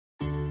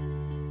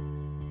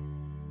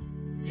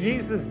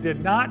Jesus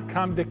did not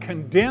come to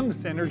condemn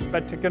sinners,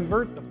 but to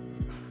convert them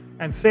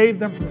and save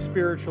them from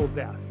spiritual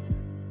death.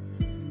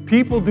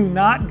 People do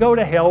not go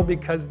to hell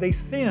because they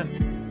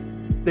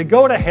sin. They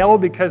go to hell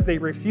because they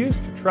refuse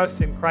to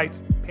trust in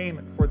Christ's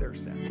payment for their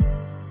sin.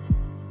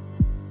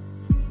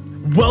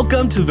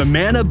 Welcome to the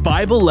Manna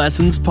Bible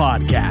Lessons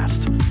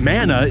Podcast.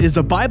 Manna is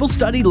a Bible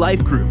study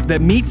life group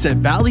that meets at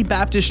Valley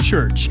Baptist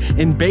Church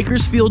in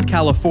Bakersfield,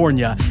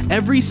 California,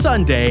 every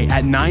Sunday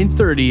at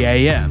 9:30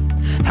 a.m.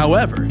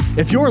 However,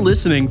 if you're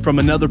listening from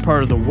another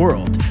part of the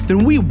world,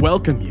 then we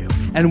welcome you,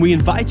 and we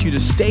invite you to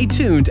stay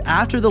tuned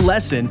after the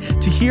lesson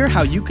to hear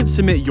how you can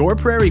submit your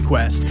prayer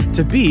request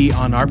to be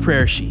on our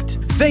prayer sheet.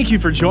 Thank you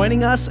for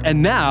joining us,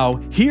 and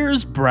now,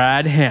 here's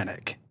Brad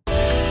Hannock.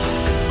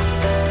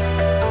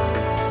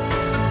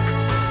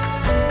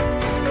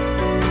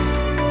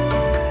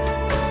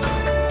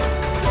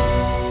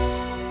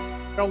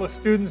 Fellow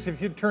students,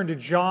 if you turn to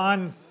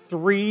John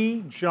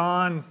 3.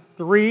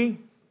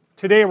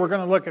 Today we're going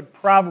to look at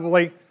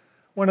probably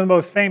one of the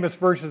most famous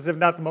verses, if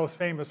not the most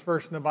famous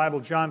verse in the Bible,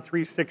 John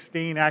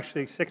 3:16,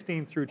 actually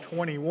 16 through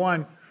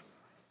 21.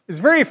 It's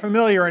very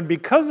familiar, and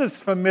because it's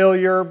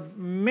familiar,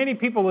 many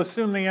people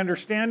assume they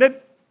understand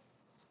it,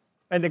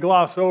 and they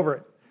gloss over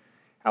it.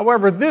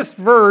 However, this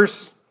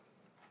verse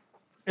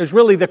is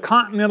really the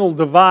continental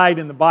divide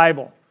in the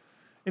Bible.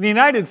 In the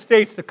United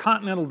States, the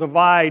continental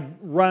divide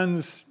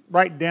runs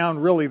right down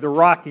really the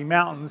Rocky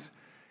Mountains,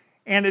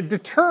 and it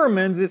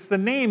determines, it's the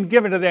name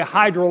given to the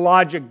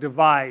hydrologic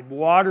divide.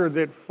 Water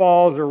that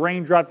falls, or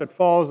raindrop that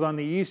falls on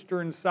the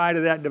eastern side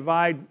of that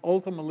divide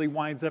ultimately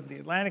winds up in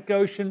the Atlantic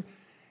Ocean,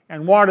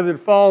 and water that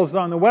falls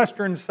on the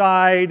western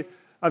side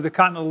of the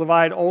continental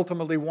divide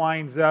ultimately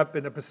winds up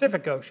in the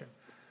Pacific Ocean.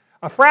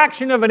 A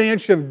fraction of an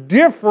inch of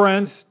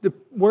difference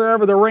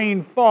wherever the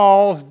rain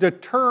falls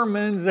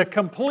determines a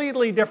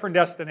completely different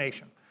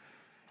destination.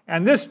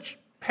 And this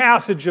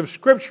passage of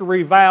Scripture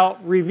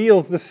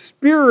reveals the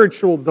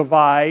spiritual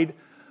divide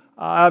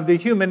of the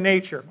human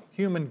nature,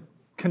 human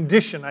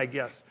condition, I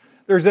guess.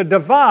 There's a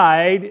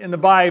divide in the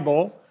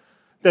Bible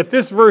that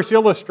this verse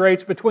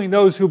illustrates between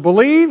those who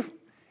believe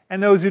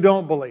and those who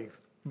don't believe,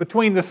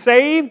 between the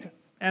saved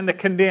and the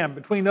condemned,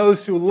 between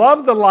those who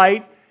love the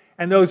light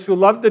and those who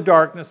love the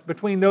darkness,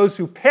 between those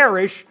who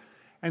perish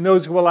and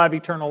those who will have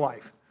eternal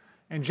life.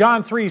 In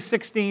John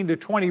 3:16 to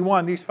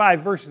 21, these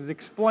 5 verses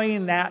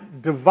explain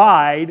that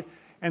divide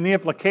and the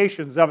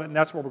implications of it, and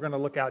that's what we're going to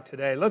look at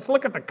today. Let's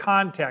look at the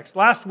context.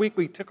 Last week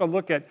we took a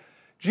look at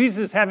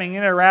Jesus having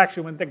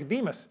interaction with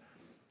Nicodemus.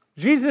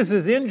 Jesus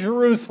is in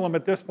Jerusalem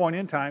at this point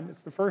in time.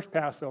 It's the first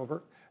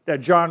Passover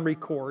that John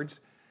records,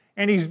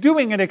 and he's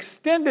doing an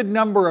extended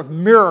number of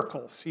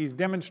miracles. He's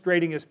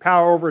demonstrating his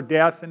power over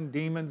death and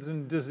demons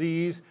and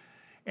disease,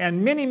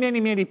 and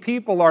many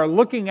people are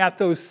looking at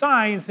those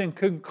signs and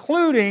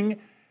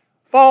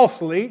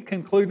falsely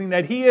concluding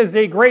that he is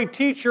a great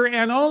teacher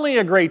and only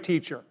a great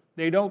teacher.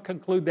 They don't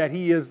conclude that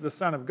he is the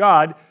Son of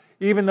God,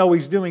 even though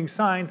he's doing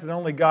signs that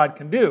only God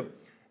can do.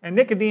 And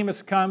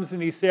Nicodemus comes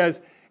and he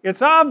says,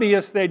 it's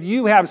obvious that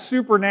you have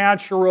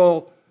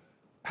supernatural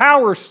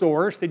power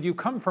source, that you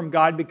come from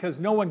God, because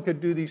no one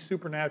could do these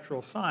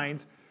supernatural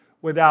signs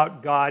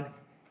without God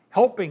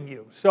helping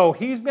you. So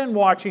he's been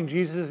watching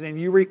Jesus,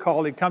 and you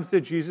recall he comes to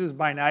Jesus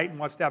by night and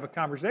wants to have a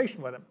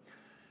conversation with him.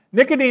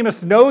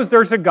 Nicodemus knows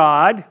there's a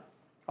God.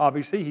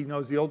 Obviously, he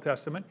knows the Old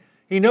Testament.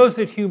 He knows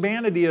that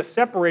humanity is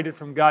separated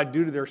from God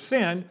due to their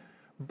sin,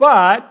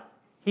 but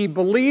he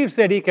believes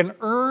that he can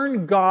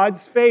earn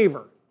God's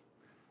favor,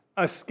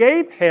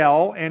 escape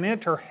hell, and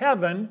enter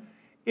heaven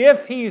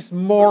if he's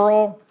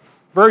moral,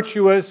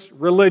 virtuous,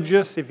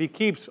 religious, if he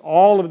keeps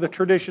all of the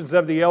traditions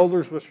of the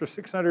elders, which are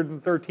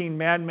 613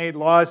 man-made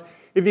laws,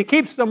 if he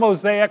keeps the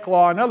Mosaic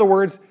law. In other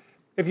words,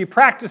 if he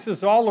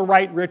practices all the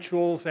right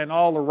rituals and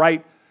all the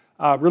right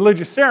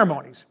religious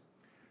ceremonies.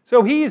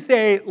 So he's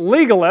a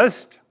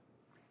legalist,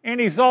 and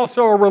he's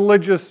also a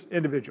religious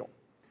individual.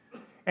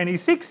 And he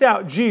seeks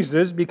out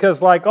Jesus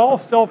because, like all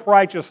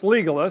self-righteous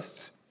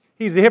legalists,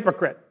 he's a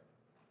hypocrite.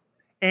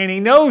 And he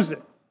knows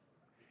it.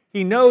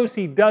 He knows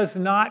he does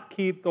not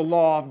keep the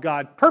law of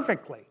God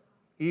perfectly,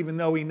 even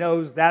though he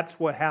knows that's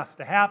what has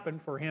to happen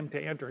for him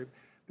to enter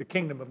the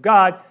kingdom of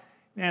God,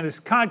 and his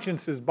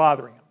conscience is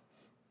bothering him.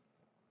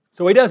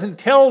 So he doesn't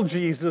tell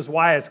Jesus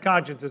why his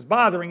conscience is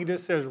bothering. He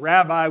just says,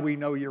 Rabbi, we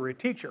know you're a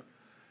teacher.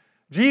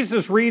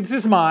 Jesus reads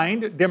his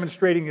mind,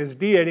 demonstrating his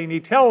deity, and he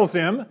tells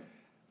him,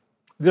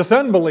 this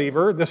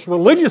unbeliever, this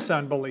religious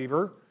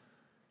unbeliever,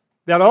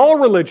 that all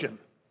religion,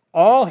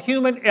 all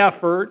human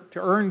effort to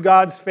earn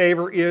God's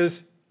favor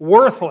is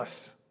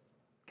worthless,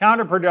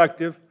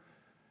 counterproductive.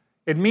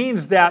 It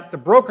means that the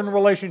broken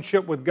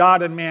relationship with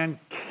God and man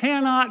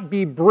cannot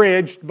be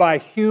bridged by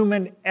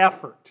human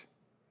effort.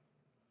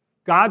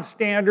 God's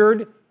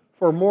standard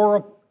for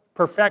moral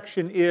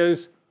perfection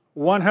is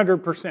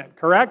 100%,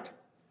 correct?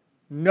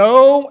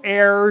 No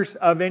errors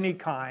of any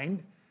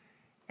kind,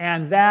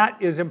 and that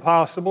is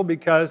impossible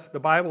because the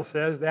Bible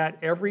says that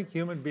every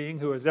human being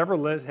who has ever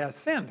lived has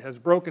sinned, has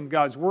broken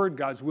God's word,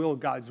 God's will,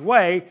 God's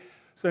way.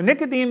 So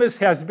Nicodemus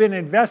has been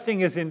investing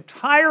his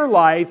entire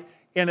life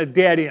in a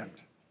dead end.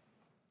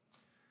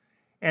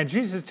 And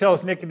Jesus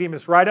tells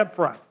Nicodemus right up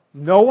front,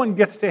 no one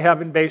gets to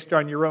heaven based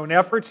on your own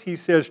efforts. He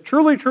says,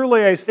 truly,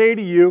 truly, I say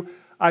to you,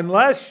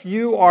 unless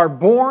you are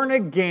born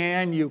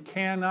again, you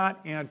cannot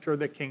enter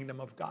the kingdom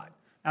of God.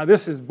 Now,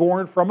 this is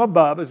born from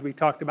above, as we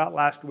talked about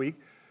last week,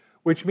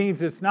 which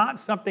means it's not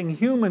something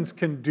humans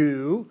can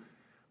do.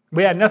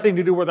 We had nothing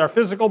to do with our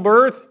physical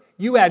birth.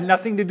 You had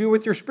nothing to do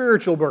with your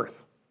spiritual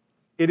birth.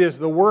 It is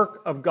the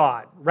work of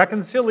God.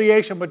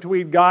 Reconciliation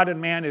between God and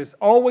man is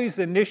always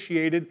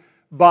initiated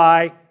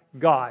by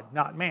God,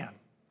 not man.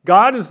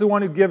 God is the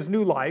one who gives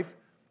new life,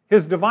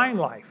 His divine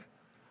life,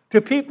 to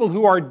people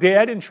who are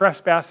dead in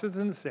trespasses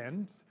and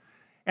sins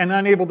and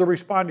unable to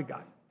respond to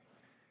God.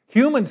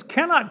 Humans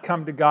cannot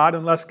come to God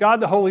unless God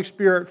the Holy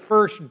Spirit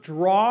first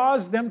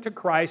draws them to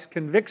Christ,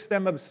 convicts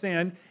them of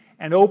sin,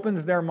 and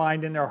opens their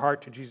mind and their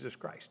heart to Jesus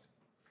Christ.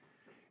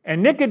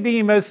 And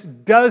Nicodemus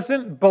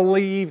doesn't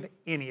believe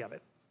any of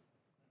it.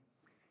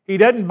 He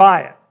doesn't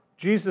buy it.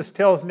 Jesus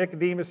tells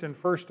Nicodemus in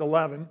verse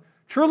 11,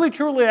 truly,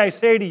 truly, I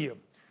say to you,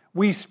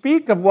 we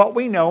speak of what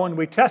we know and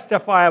we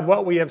testify of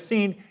what we have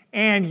seen,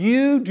 and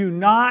you do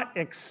not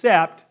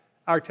accept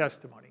our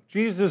testimony.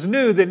 Jesus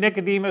knew that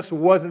Nicodemus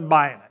wasn't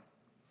buying it.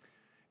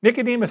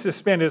 Nicodemus has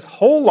spent his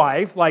whole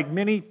life, like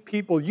many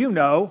people you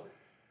know,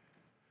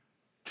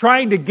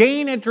 trying to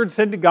gain entrance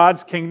into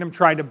God's kingdom,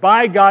 trying to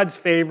buy God's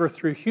favor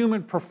through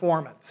human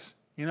performance.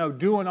 You know,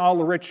 doing all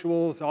the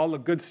rituals, all the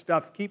good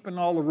stuff, keeping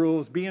all the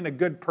rules, being a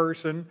good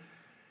person.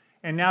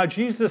 And now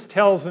Jesus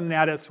tells him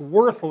that it's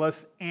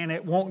worthless and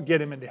it won't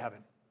get him into heaven.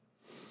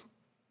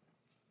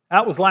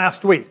 That was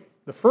last week.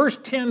 The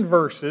first 10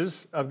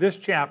 verses of this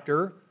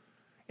chapter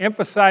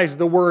emphasize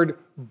the word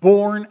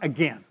born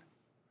again.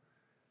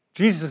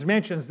 Jesus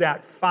mentions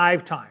that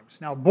 5 times.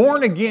 Now,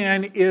 born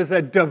again is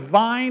a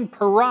divine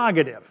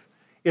prerogative.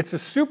 It's a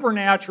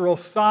supernatural,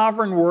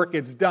 sovereign work.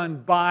 It's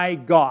done by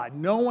God.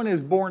 No one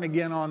is born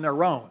again on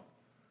their own.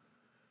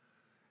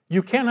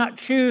 You cannot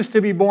choose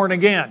to be born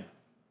again.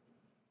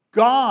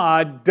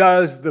 God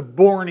does the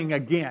borning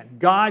again.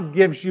 God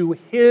gives you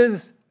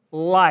His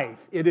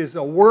life. It is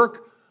a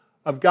work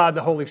of God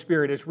the Holy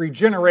Spirit. It's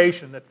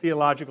regeneration, that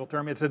theological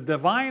term. It's a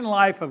divine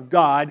life of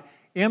God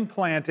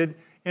implanted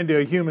into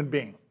a human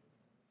being.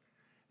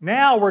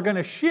 Now we're going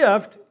to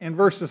shift in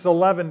verses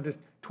 11 to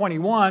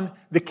 21.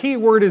 The key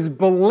word is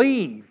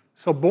believe.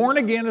 So born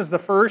again is the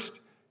first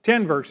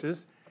 10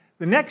 verses.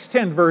 The next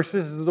 10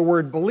 verses is the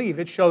word believe.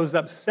 It shows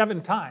up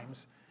 7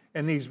 times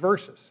in these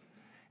verses.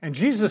 And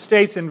Jesus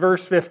states in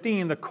verse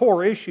 15, the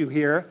core issue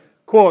here,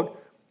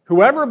 quote,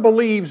 whoever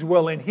believes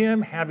will in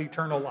Him have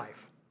eternal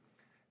life.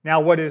 Now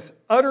what is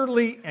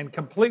utterly and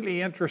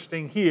completely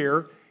interesting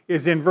here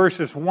is in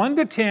verses 1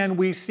 to 10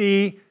 we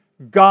see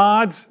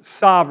God's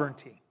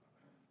sovereignty.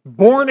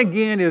 Born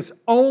again is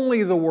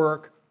only the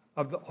work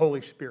of the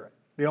Holy Spirit.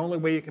 The only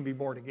way you can be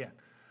born again.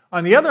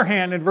 On the other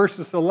hand, in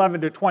verses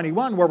 11 to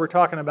 21, where we're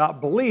talking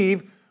about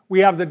believe, we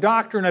have the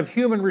doctrine of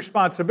human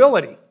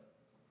responsibility.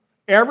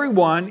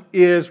 Everyone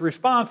is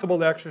responsible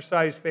to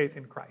exercise faith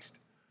in Christ.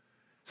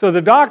 So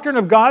the doctrine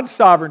of God's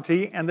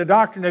sovereignty and the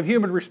doctrine of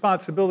human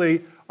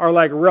responsibility are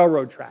like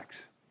railroad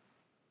tracks.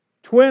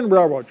 Twin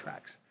railroad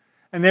tracks.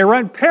 And they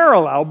run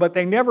parallel, but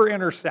they never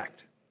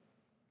intersect.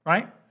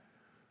 Right?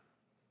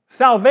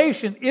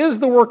 Salvation is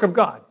the work of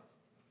God,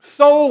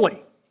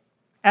 solely.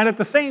 And at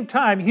the same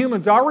time,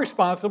 humans are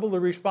responsible to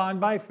respond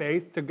by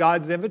faith to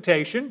God's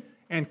invitation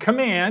and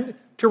command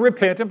to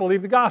repent and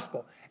believe the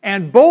gospel.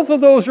 And both of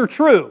those are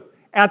true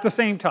at the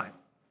same time.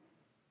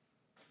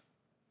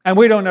 And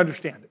we don't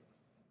understand it.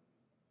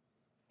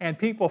 And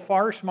people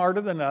far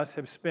smarter than us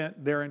have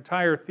spent their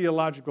entire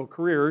theological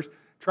careers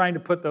trying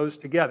to put those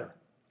together.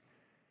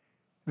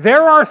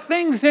 There are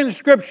things in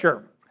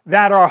Scripture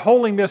that are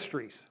holy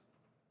mysteries.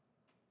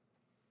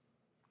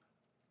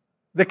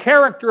 The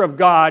character of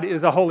God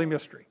is a holy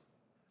mystery.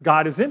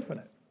 God is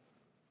infinite.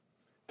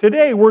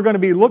 Today we're going to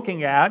be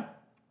looking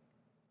at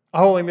a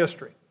holy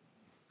mystery.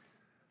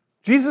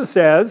 Jesus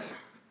says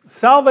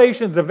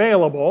salvation's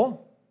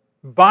available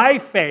by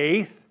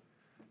faith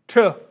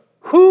to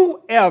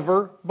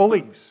whoever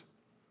believes.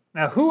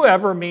 Now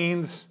whoever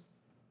means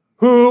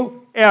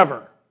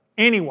whoever,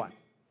 anyone.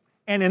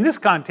 And in this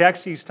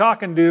context, he's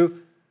talking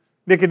to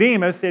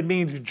Nicodemus. It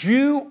means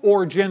Jew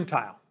or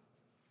Gentile.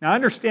 Now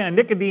understand,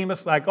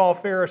 Nicodemus, like all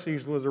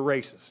Pharisees, was a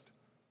racist.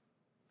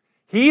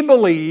 He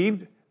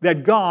believed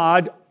that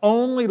God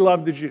only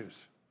loved the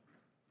Jews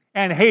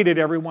and hated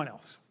everyone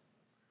else.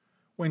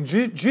 When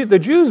the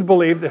Jews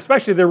believed,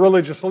 especially the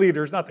religious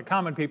leaders, not the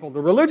common people,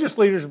 the religious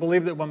leaders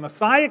believed that when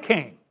Messiah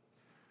came,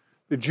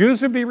 the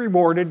Jews would be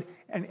rewarded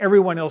and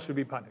everyone else would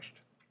be punished.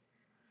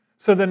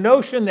 So the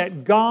notion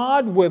that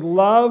God would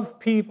love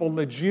people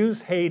the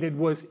Jews hated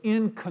was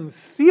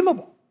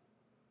inconceivable.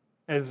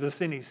 As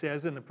Vicini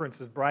says in The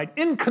Princess Bride,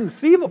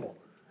 inconceivable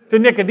to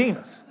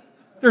Nicodemus.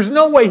 There's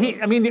no way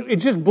it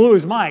just blew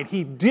his mind.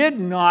 He did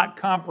not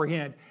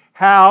comprehend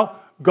how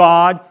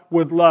God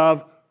would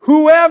love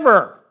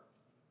whoever.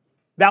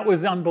 That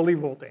was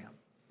unbelievable to him.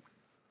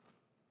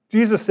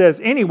 Jesus says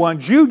anyone,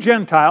 Jew,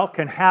 Gentile,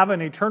 can have an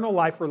eternal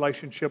life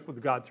relationship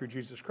with God through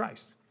Jesus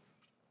Christ.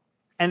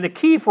 And the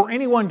key for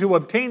anyone to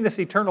obtain this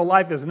eternal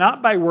life is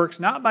not by works,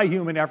 not by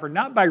human effort,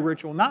 not by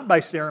ritual, not by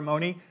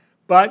ceremony,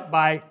 but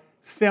by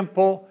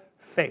simple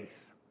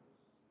faith,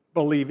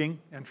 believing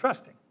and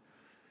trusting.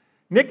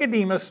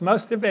 Nicodemus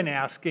must have been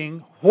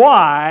asking,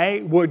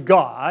 why would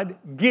God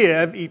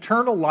give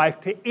eternal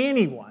life to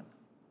anyone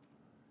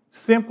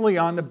simply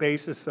on the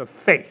basis of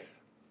faith?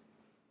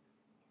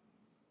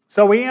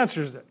 So he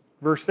answers it.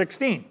 Verse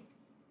 16.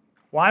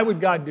 Why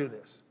would God do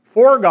this?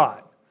 For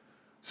God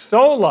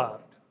so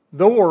loved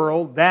the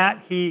world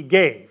that he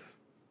gave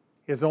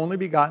his only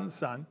begotten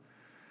Son,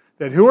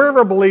 that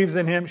whoever believes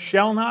in him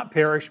shall not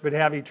perish but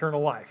have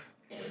eternal life.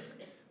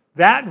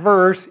 That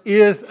verse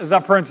is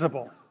the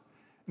principle.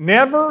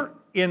 Never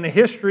in the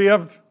history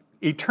of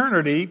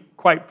eternity,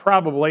 quite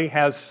probably,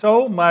 has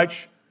so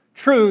much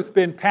truth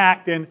been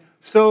packed in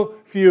so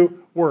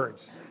few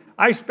words.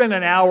 I spent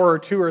an hour or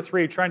two or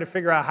three trying to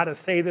figure out how to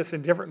say this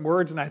in different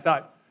words, and I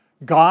thought,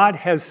 God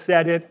has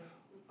said it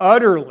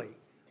utterly,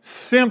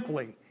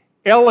 simply,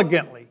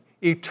 elegantly,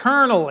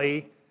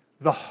 eternally,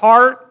 the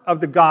heart of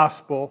the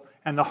gospel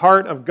and the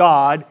heart of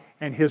God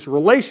and his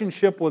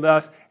relationship with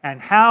us and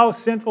how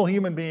sinful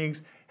human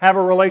beings have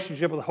a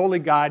relationship with the holy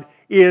God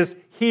is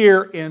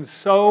here in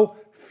so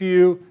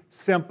few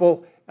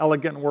simple,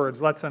 elegant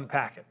words. Let's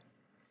unpack it.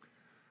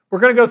 We're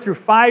going to go through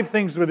 5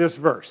 things with this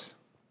verse.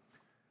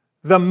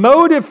 The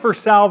motive for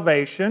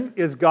salvation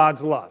is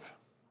God's love.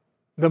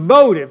 The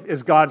motive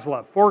is God's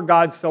love, for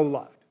God so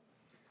loved.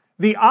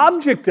 The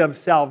object of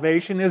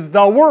salvation is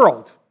the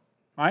world,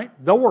 right?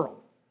 The world.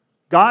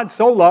 God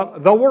so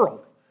loved the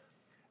world.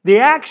 The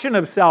action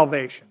of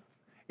salvation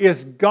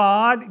is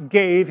God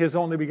gave his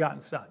only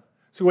begotten Son.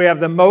 So we have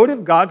the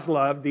motive, God's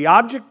love, the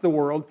object, the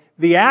world,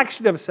 the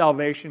action of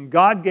salvation,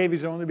 God gave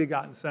his only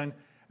begotten Son.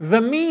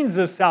 The means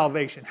of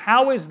salvation,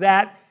 how is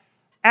that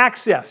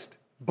accessed?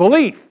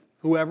 Belief.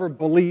 Whoever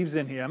believes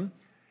in him.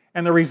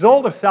 And the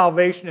result of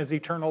salvation is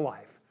eternal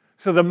life.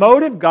 So the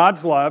motive,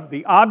 God's love,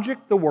 the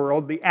object, the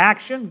world, the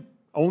action,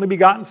 only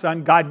begotten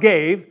Son, God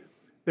gave.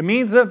 The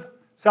means of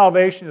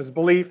salvation is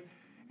belief,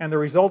 and the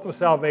result of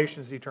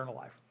salvation is eternal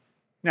life.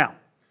 Now,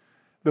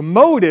 the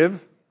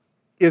motive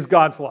is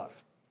God's love.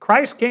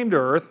 Christ came to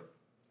earth,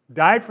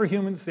 died for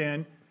human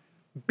sin,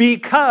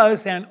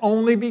 because and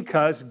only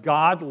because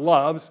God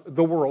loves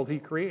the world he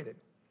created.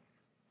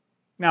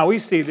 Now, we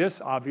see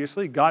this,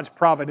 obviously, God's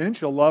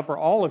providential love for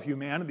all of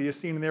humanity is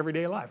seen in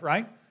everyday life,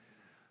 right?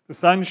 The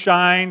sun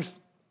shines,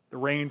 the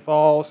rain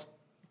falls,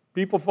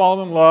 people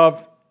fall in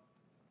love,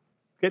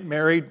 get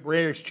married,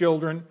 raise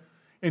children,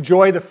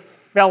 enjoy the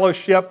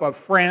fellowship of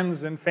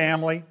friends and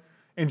family,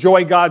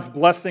 enjoy God's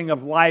blessing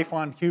of life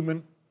on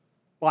human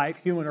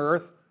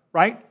earth,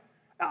 right?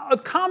 A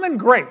common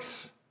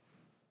grace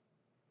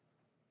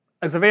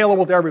is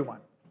available to everyone.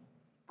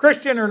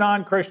 Christian or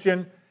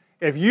non-Christian,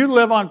 if you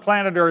live on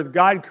planet Earth,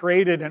 God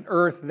created an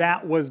earth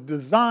that was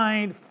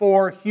designed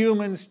for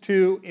humans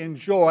to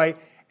enjoy,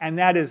 and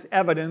that is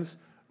evidence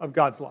of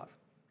God's love.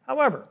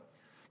 However,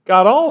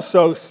 God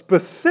also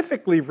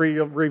specifically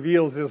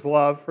reveals his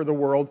love for the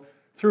world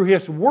through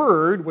his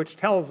word, which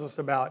tells us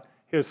about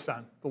his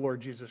Son, the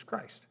Lord Jesus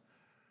Christ.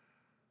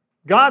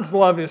 God's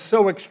love is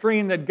so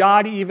extreme that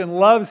God even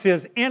loves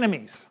his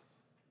enemies.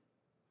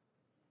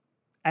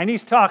 And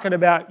he's talking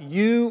about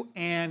you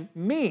and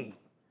me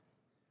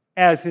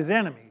as his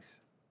enemies.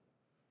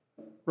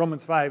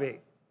 Romans 5:8.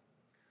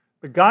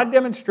 But God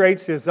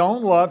demonstrates his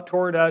own love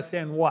toward us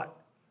in what?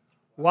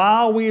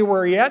 While we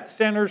were yet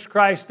sinners,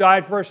 Christ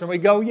died for us. And we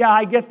go, yeah,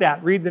 I get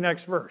that. Read the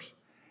next verse.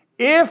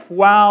 If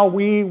while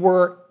we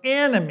were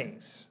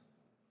enemies,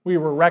 we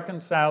were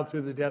reconciled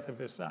through the death of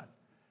his Son.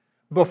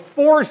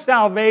 Before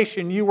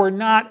salvation, you were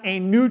not a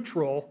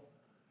neutral,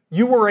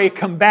 you were a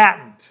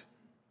combatant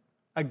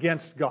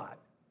against God.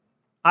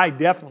 I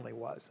definitely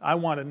was. I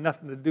wanted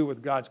nothing to do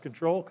with God's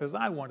control because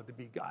I wanted to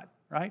be God,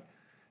 right?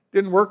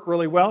 Didn't work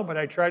really well, but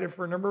I tried it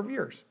for a number of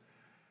years.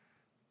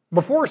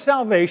 Before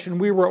salvation,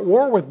 we were at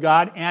war with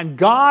God, and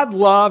God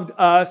loved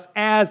us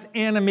as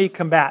enemy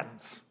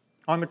combatants.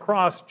 On the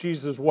cross,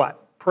 Jesus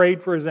what?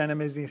 Prayed for his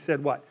enemies, and he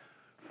said what?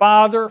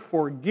 Father,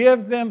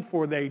 forgive them,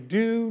 for they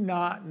do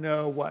not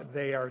know what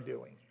they are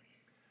doing.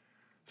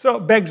 So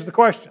it begs the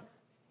question.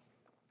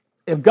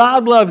 If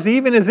God loves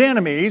even his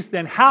enemies,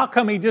 then how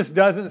come he just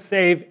doesn't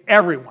save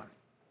everyone?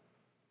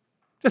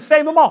 Just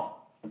save them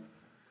all.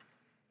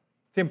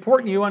 It's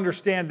important you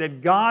understand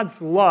that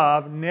God's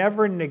love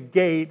never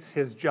negates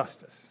his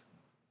justice.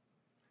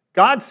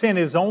 God sent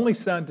his only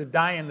Son to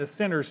die in the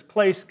sinner's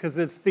place because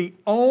it's the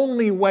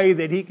only way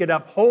that he could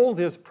uphold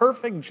his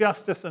perfect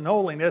justice and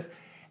holiness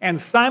and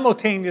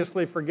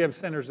simultaneously forgive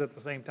sinners at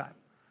the same time.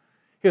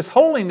 His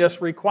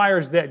holiness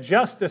requires that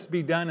justice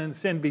be done and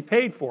sin be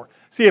paid for.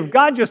 See, if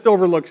God just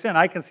overlooks sin,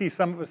 I can see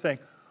some of us saying,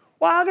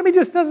 well, how come he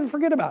just doesn't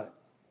forget about it?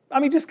 I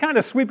mean, just kind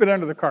of sweep it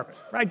under the carpet,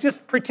 right?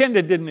 Just pretend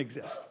it didn't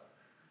exist.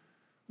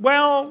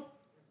 Well,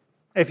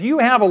 if you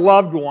have a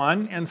loved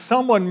one and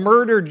someone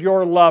murdered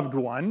your loved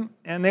one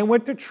and they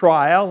went to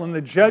trial and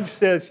the judge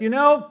says, you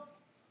know,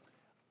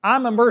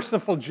 I'm a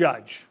merciful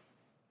judge.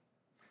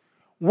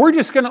 We're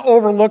just going to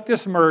overlook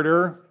this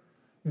murder.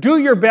 Do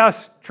your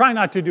best. Try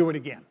not to do it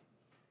again.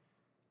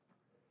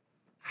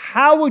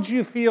 How would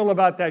you feel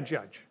about that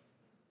judge?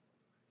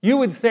 You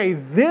would say,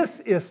 this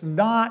is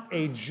not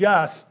a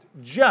just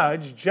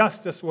judge.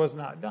 Justice was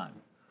not done.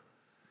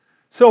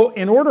 So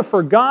in order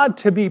for God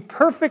to be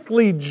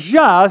perfectly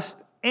just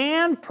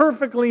and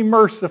perfectly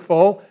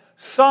merciful,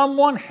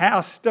 someone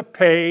has to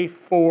pay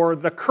for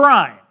the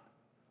crime.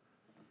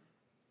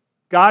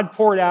 God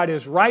poured out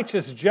His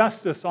righteous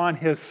justice on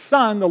His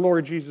Son, the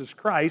Lord Jesus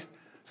Christ,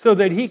 so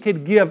that He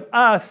could give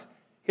us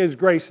His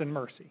grace and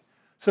mercy.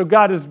 So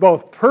God is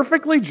both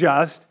perfectly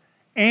just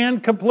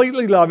and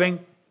completely loving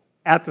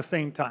at the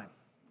same time.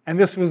 And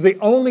this was the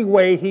only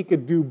way He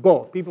could do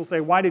both. People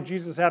say, why did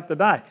Jesus have to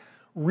die?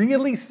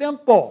 Really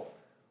simple.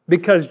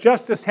 Because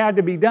justice had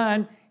to be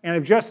done, and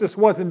if justice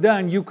wasn't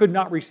done, you could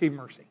not receive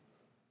mercy.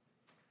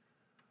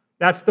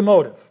 That's the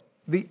motive.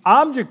 The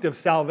object of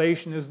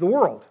salvation is the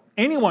world.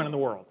 Anyone in the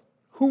world.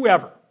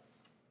 Whoever.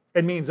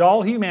 It means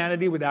all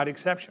humanity without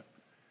exception.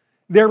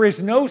 There is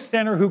no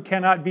sinner who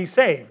cannot be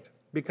saved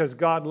because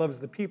God loves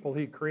the people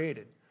He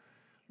created.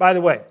 By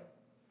the way,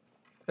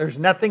 there's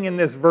nothing in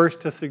this verse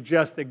to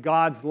suggest that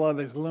God's love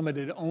is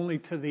limited only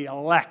to the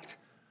elect,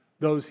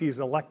 those He's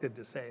elected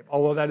to save,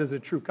 although that is a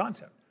true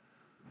concept.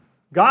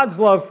 God's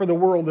love for the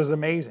world is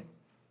amazing.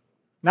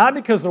 Not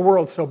because the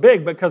world's so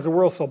big, but because the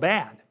world's so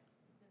bad.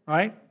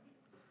 Right?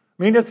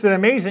 I mean, it's an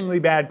amazingly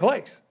bad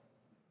place.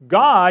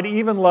 God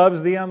even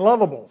loves the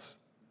unlovables,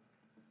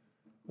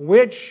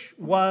 which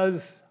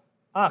was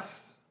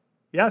us.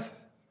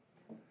 Yes?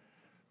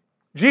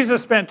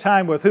 Jesus spent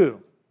time with who?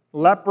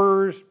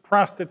 Lepers,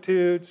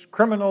 prostitutes,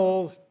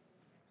 criminals,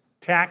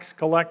 tax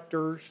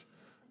collectors,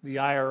 the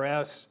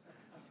IRS.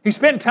 He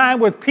spent time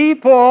with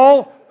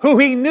people who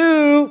He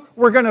knew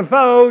were going to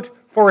vote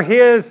for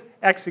His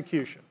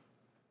execution.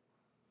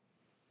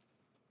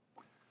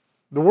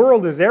 The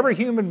world is every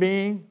human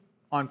being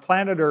on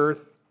planet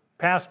Earth,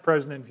 past,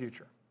 present, and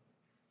future.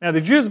 Now,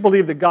 the Jews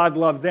believed that God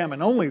loved them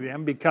and only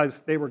them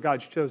because they were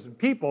God's chosen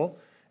people,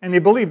 and they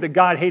believed that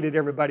God hated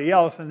everybody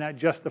else, and that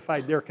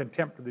justified their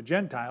contempt for the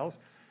Gentiles.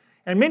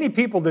 And many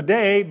people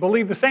today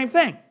believe the same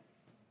thing.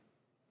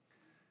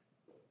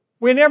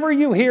 Whenever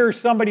you hear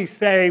somebody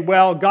say,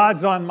 well,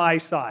 God's on my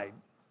side,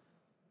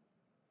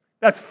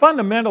 that's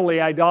fundamentally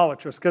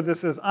idolatrous because it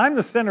says, I'm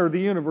the center of the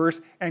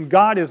universe and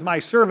God is my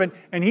servant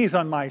and He's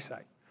on my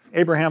side.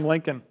 Abraham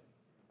Lincoln,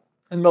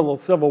 in the middle of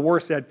the Civil War,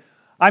 said,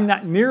 I'm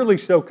not nearly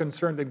so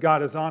concerned that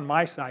God is on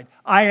my side.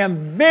 I am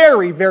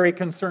very, very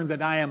concerned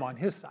that I am on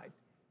His side.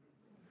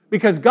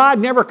 Because God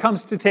never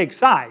comes to take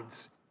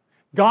sides.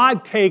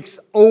 God takes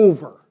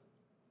over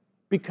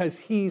because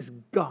He's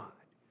God.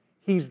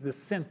 He's the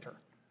center.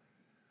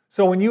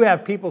 So when you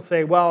have people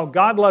say, well,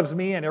 God loves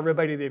me and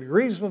everybody that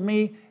agrees with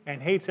me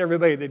and hates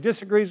everybody that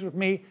disagrees with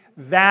me,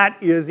 that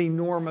is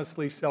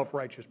enormously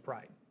self-righteous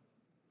pride.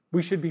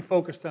 We should be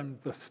focused on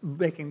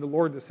making the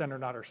Lord the center,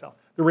 not ourselves.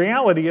 The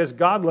reality is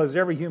God loves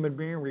every human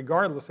being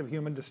regardless of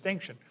human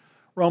distinction.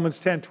 Romans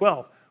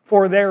 10:12.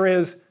 For there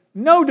is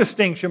no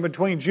distinction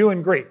between Jew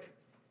and Greek,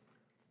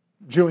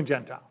 Jew and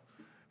Gentile.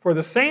 For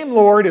the same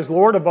Lord is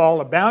Lord of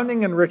all,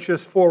 abounding in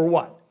riches for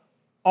what?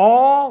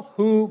 All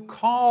who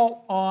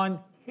call on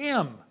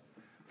Him.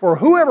 For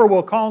whoever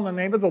will call on the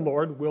name of the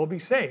Lord will be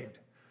saved.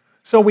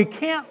 So we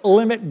can't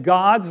limit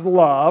God's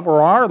love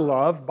or our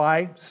love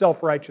by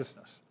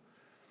self-righteousness.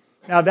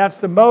 Now that's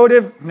the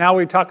motive. Now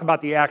we talk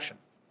about the action.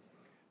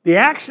 The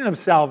action of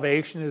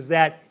salvation is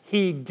that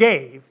He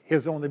gave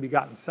His only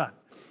begotten Son.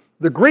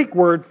 The Greek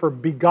word for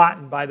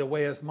begotten, by the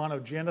way, is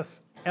monogenes,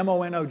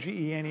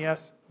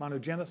 M-O-N-O-G-E-N-E-S,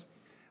 monogenes.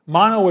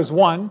 Mono is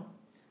one.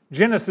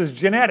 Genes is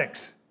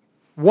genetics.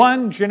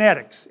 One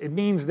genetics. It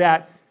means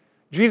that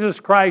Jesus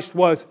Christ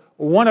was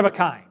one of a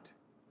kind.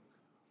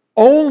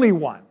 Only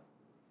one.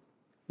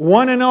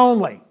 One and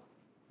only.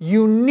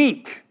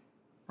 Unique.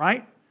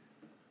 Right?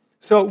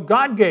 So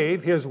God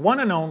gave His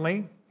one and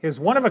only, His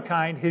one of a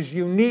kind, His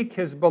unique,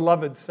 His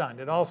beloved Son.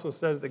 It also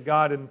says that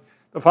God and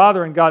the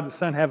Father and God the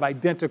Son have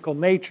identical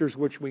natures,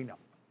 which we know.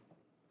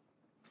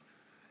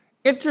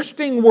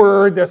 Interesting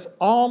word that's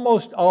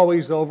almost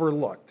always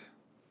overlooked.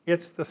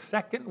 It's the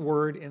second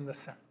word in the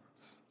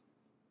sentence.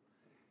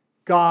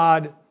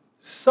 God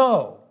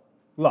so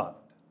loved.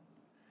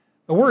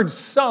 The word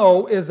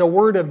so is a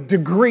word of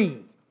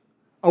degree,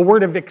 a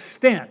word of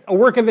extent, a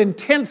word of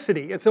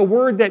intensity. It's a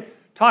word that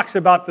talks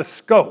about the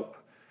scope.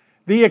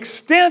 The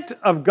extent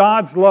of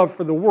God's love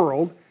for the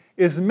world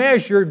is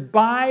measured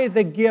by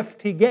the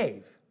gift He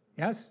gave.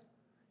 Yes?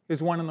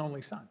 His one and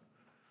only Son.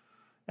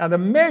 Now the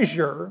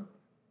measure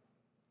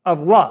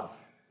of love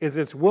is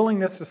its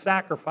willingness to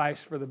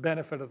sacrifice for the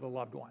benefit of the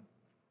loved one.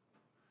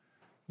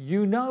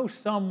 You know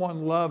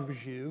someone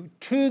loves you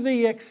to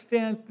the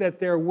extent that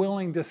they're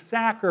willing to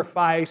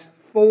sacrifice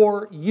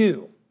for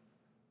you.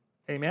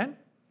 Amen?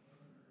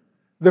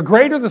 The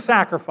greater the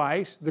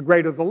sacrifice, the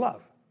greater the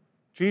love.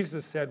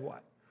 Jesus said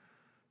what?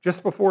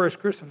 Just before his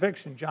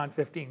crucifixion, John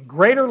 15,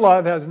 greater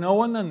love has no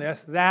one than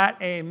this, that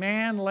a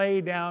man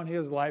lay down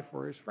his life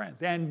for his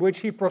friends, and which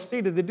he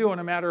proceeded to do in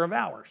a matter of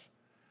hours.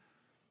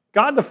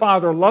 God the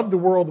Father loved the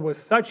world with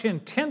such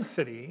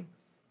intensity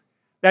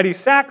that he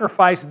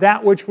sacrificed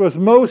that which was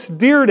most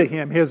dear to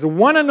him, his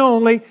one and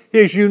only,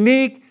 his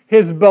unique,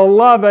 his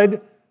beloved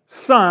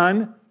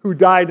Son, who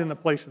died in the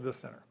place of the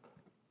sinner.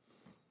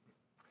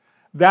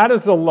 That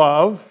is a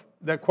love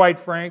that, quite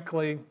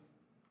frankly,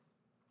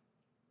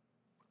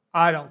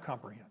 I don't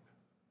comprehend.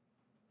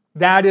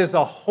 That is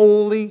a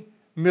holy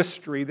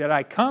mystery that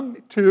I come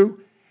to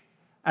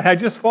and I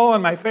just fall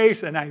on my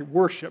face and I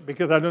worship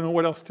because I don't know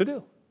what else to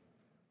do.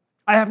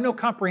 I have no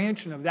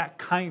comprehension of that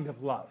kind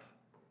of love.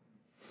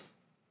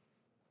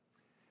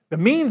 The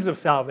means of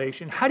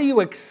salvation, how do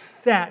you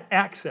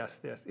access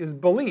this, is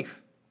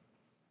belief.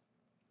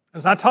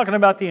 It's not talking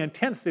about the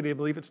intensity of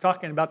belief, it's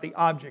talking about the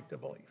object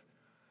of belief.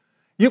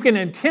 You can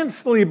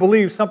intensely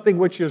believe something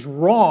which is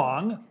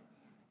wrong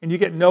and you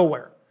get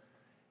nowhere.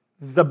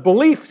 The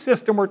belief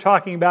system we're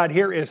talking about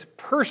here is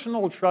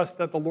personal trust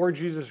that the Lord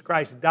Jesus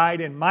Christ died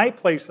in my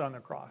place on the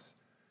cross,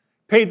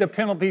 paid the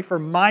penalty for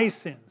my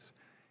sins,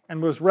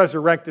 and was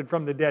resurrected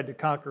from the dead to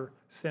conquer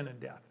sin and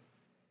death.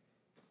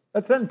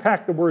 Let's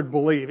unpack the word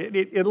believe.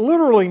 It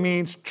literally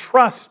means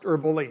trust or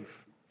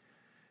belief.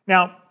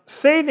 Now,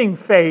 saving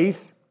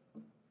faith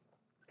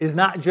is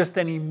not just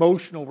an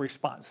emotional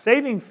response.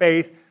 Saving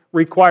faith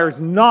requires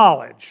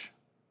knowledge.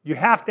 You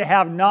have to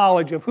have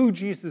knowledge of who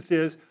Jesus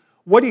is,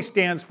 what he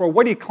stands for,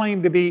 what he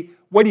claimed to be,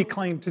 what he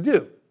claimed to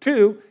do.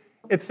 2,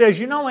 it says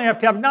you not only have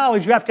to have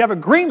knowledge, you have to have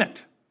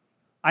agreement.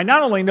 I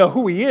not only know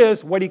who he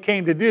is, what he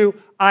came to do,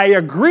 I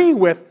agree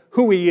with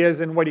who he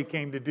is and what he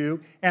came to do.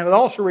 And it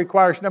also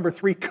requires, number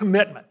 3,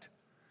 commitment,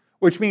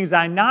 which means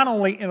I not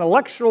only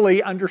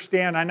intellectually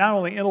understand, I not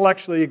only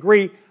intellectually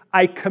agree,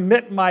 I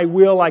commit my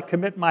will, I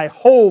commit my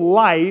whole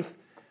life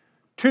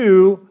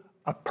to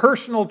a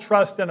personal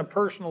trust in a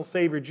personal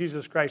Savior,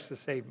 Jesus Christ, to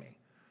save me.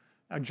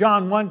 Now,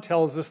 John 1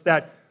 tells us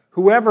that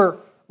whoever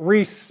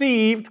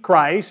received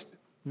Christ,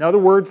 another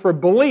word for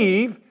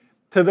believe,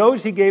 to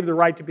those he gave the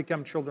right to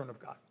become children of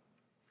God.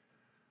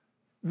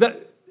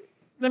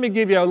 Let me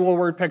give you a little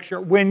word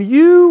picture. When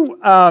you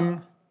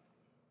have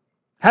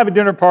a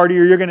dinner party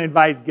or you're going to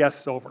invite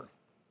guests over,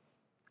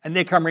 and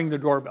they come ring the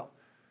doorbell,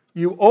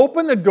 you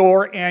open the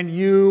door and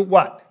you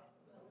what?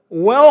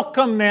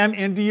 Welcome them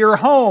into your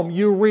home.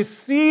 You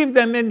receive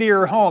them into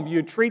your home.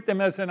 You treat them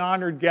as an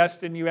honored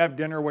guest and you have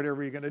dinner,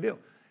 whatever you're going to do.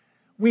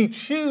 We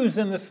choose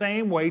in the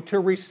same way to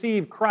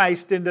receive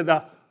Christ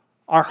into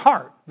our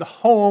heart, the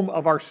home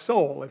of our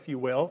soul, if you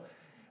will.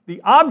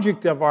 The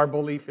object of our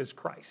belief is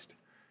Christ.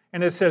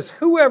 And it says,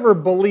 whoever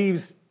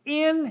believes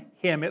in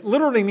him, it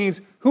literally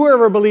means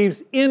whoever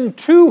believes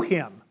into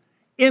him,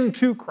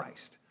 into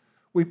Christ.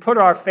 We put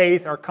our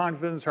faith, our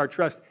confidence, our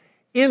trust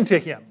into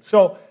him.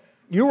 So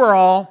you are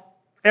all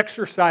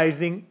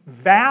exercising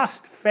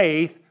vast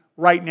faith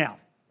right now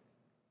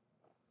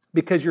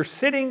because you're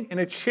sitting in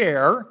a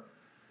chair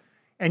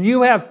and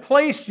you have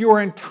placed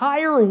your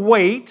entire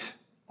weight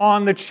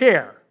on the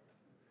chair.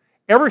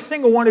 Every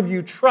single one of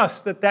you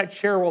trusts that that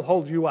chair will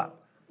hold you up.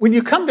 When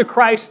you come to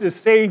Christ as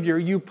Savior,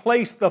 you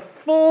place the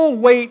full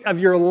weight of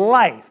your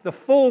life, the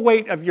full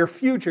weight of your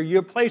future.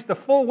 You place the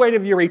full weight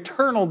of your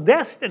eternal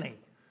destiny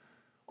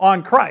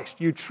on Christ.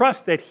 You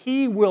trust that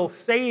he will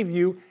save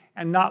you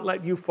and not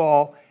let you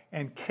fall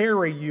and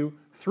carry you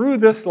through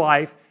this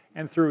life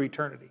and through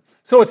eternity.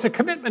 So it's a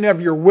commitment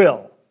of your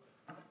will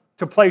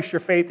to place your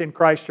faith in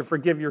Christ, to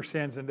forgive your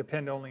sins and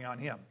depend only on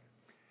him.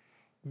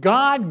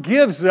 God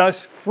gives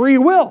us free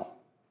will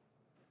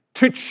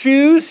to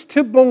choose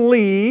to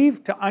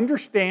believe, to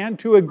understand,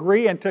 to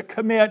agree, and to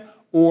commit,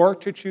 or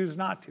to choose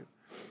not to.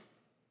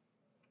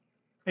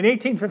 In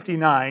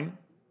 1859,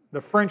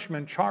 the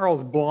Frenchman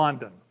Charles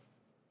Blondin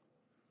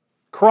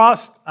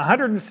crossed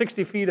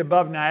 160 feet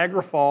above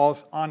Niagara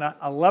Falls on a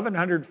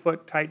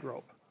 1,100-foot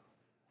tightrope.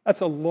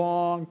 That's a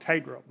long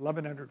tightrope,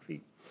 1,100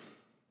 feet.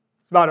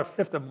 It's about a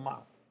fifth of a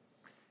mile.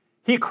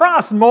 He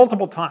crossed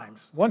multiple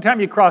times. One time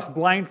he crossed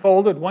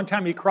blindfolded. One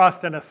time he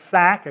crossed in a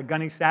sack, a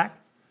gunny sack.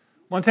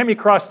 One time he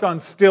crossed on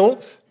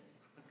stilts.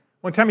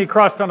 One time he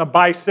crossed on a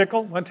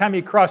bicycle. One time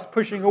he crossed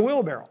pushing a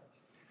wheelbarrow.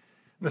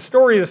 And the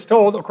story is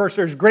told, of course,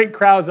 there's great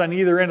crowds on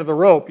either end of the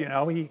rope, you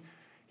know.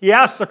 He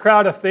asked the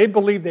crowd if they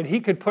believed that he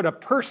could put a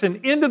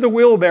person into the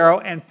wheelbarrow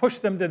and push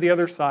them to the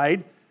other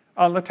side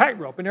on the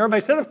tightrope. And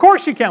everybody said, of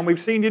course you can. We've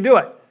seen you do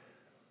it.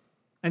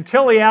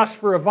 Until he asked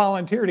for a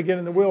volunteer to get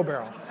in the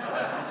wheelbarrow.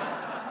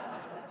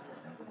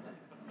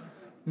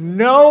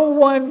 No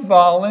one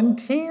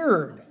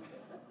volunteered,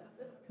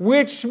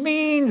 which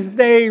means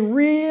they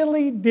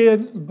really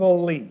didn't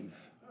believe.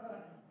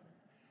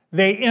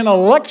 They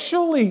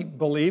intellectually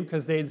believed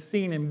because they'd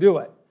seen him do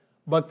it,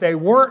 but they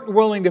weren't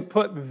willing to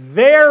put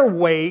their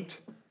weight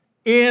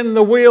in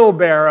the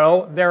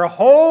wheelbarrow, their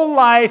whole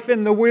life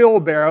in the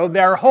wheelbarrow,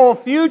 their whole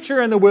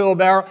future in the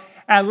wheelbarrow,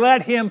 and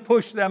let him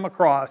push them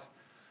across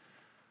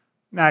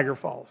Niagara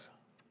Falls.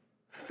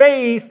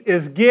 Faith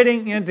is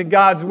getting into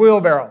God's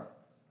wheelbarrow.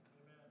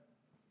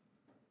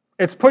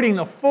 It's putting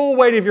the full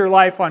weight of your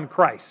life on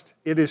Christ.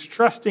 It is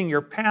trusting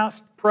your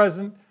past,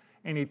 present,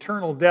 and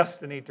eternal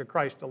destiny to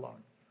Christ alone.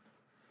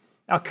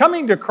 Now,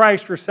 coming to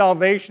Christ for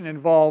salvation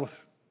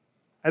involves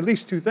at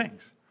least two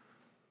things.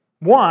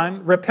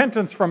 One,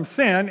 repentance from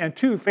sin, and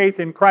two, faith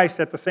in Christ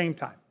at the same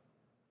time.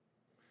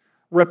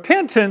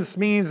 Repentance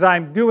means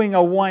I'm doing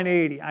a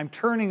 180. I'm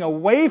turning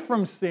away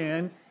from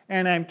sin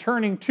and I'm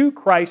turning to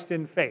Christ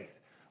in faith.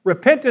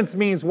 Repentance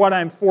means what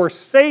I'm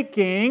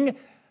forsaking.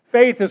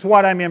 Faith is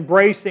what I'm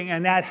embracing,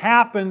 and that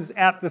happens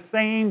at the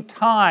same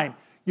time.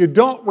 You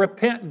don't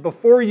repent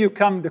before you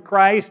come to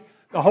Christ.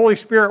 The Holy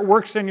Spirit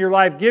works in your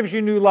life, gives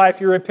you new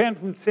life. You repent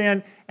from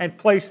sin and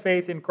place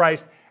faith in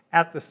Christ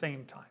at the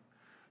same time.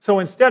 So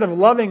instead of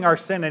loving our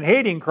sin and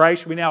hating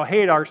Christ, we now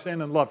hate our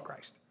sin and love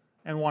Christ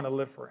and want to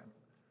live for Him.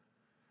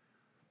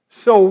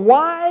 So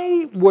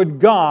why would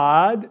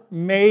God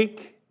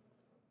make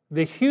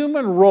the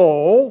human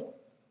role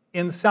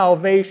in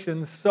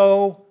salvation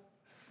so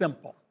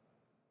simple?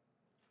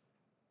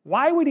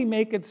 Why would He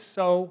make it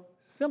so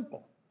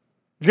simple?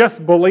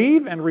 Just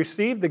believe and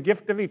receive the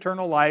gift of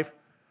eternal life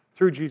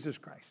through Jesus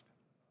Christ.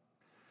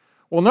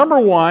 Well, number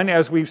one,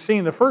 as we've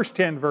seen the first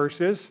 10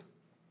 verses,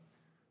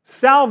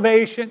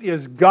 salvation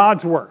is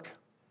God's work,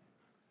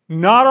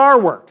 not our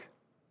work.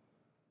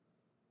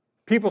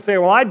 People say,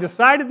 well, I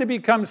decided to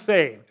become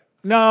saved.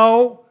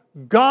 No,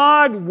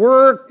 God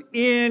worked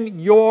in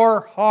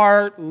your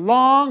heart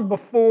long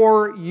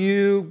before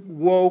you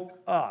woke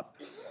up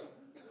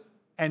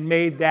and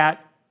made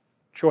that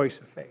choice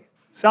of faith.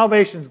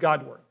 Salvation is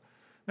God's work.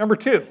 Number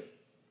two,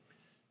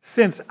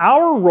 since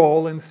our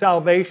role in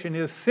salvation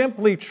is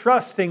simply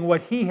trusting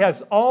what He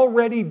has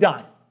already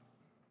done,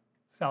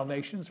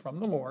 salvation is from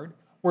the Lord,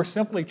 we're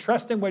simply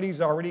trusting what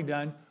He's already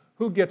done.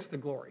 Who gets the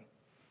glory?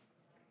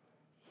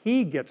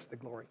 He gets the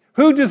glory.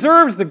 Who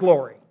deserves the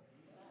glory?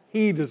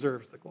 He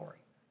deserves the glory.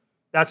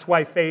 That's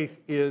why faith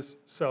is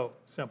so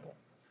simple.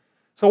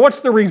 So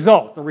what's the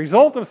result? The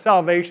result of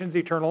salvation is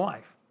eternal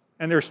life.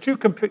 And there's two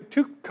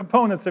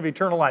components of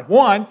eternal life.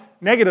 One,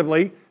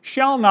 negatively,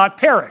 shall not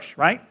perish,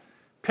 right?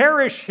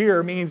 Perish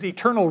here means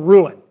eternal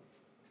ruin.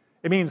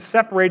 It means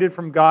separated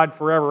from God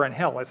forever in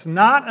hell. It's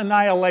not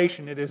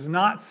annihilation. It is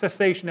not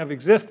cessation of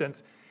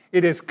existence.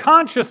 It is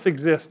conscious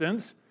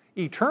existence,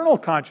 eternal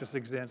conscious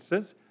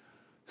existence,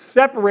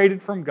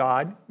 separated from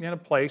God in a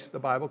place the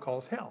Bible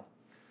calls hell.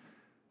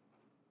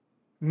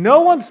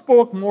 No one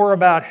spoke more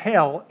about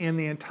hell in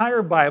the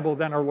entire Bible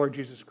than our Lord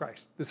Jesus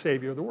Christ, the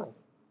Savior of the world.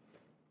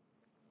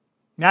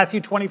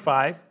 Matthew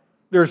 25,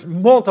 there's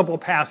multiple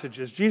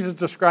passages. Jesus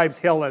describes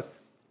hell as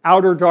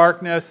outer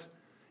darkness,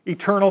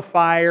 eternal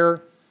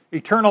fire,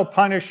 eternal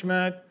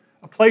punishment,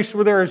 a place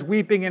where there is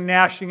weeping and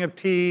gnashing of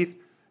teeth,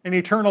 an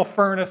eternal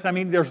furnace. I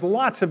mean, there's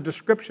lots of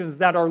descriptions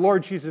that our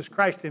Lord Jesus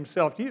Christ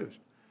Himself used.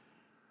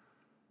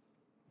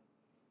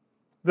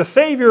 The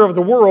Savior of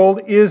the world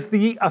is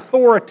the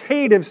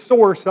authoritative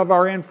source of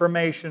our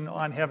information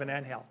on heaven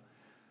and hell.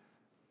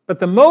 But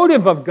the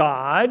motive of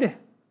God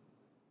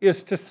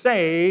is to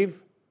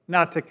save,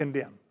 not to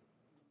condemn.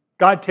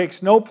 God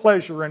takes no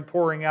pleasure in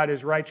pouring out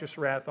His righteous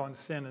wrath on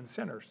sin and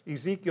sinners.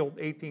 Ezekiel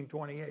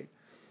 18:28.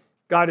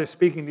 God is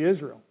speaking to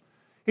Israel.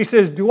 He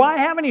says, "Do I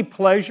have any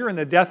pleasure in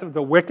the death of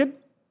the wicked?"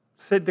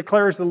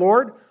 declares the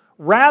Lord,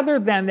 "rather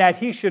than that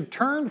he should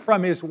turn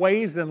from his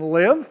ways and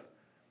live?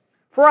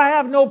 For I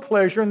have no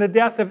pleasure in the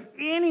death of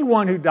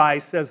anyone who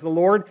dies, says the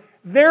Lord.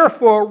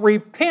 Therefore,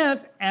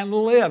 repent and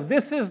live."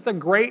 This is the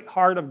great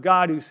heart of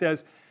God who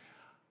says,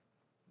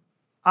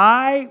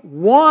 I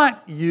want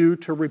you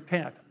to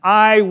repent.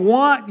 I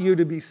want you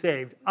to be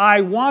saved.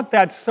 I want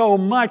that so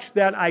much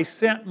that I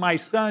sent my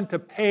Son to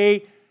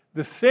pay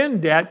the sin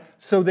debt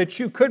so that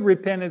you could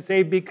repent and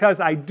save, because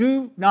I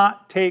do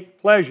not take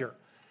pleasure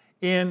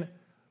in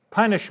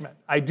punishment.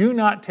 I do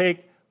not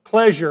take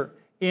pleasure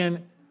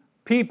in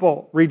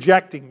people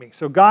rejecting me.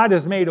 So God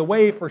has made a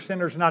way for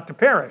sinners not to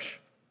perish.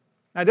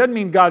 Now, it doesn't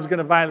mean God's going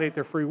to violate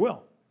their free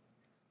will.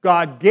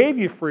 God gave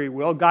you free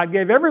will. God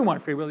gave everyone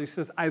free will. He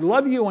says, I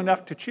love you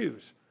enough to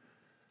choose.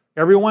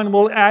 Everyone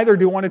will either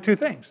do one of two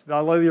things.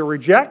 They'll either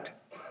reject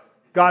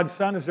God's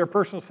Son as their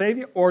personal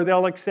Savior, or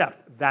they'll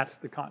accept. That's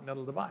the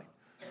continental divide.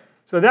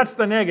 So that's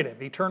the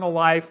negative. Eternal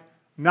life,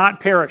 not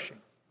perishing,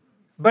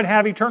 but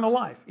have eternal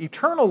life.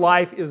 Eternal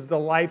life is the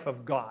life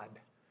of God.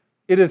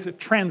 It is a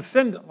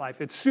transcendent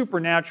life. It's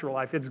supernatural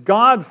life. It's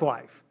God's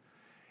life.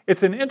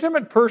 It's an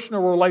intimate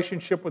personal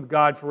relationship with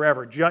God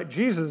forever.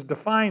 Jesus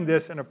defined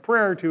this in a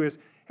prayer to His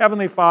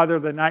Heavenly Father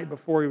the night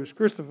before He was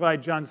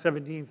crucified, John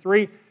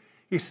 17:3.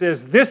 He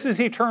says, this is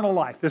eternal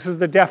life. This is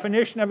the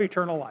definition of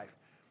eternal life.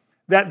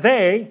 That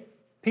they,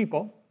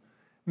 people,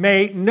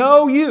 may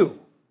know you,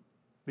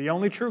 the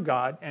only true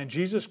God, and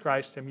Jesus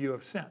Christ whom you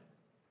have sent.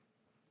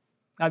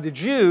 Now the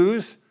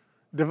Jews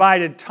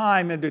divided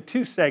time into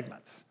two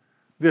segments.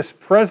 This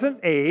present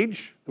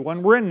age, the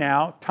one we're in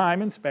now,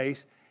 time and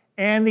space,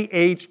 and the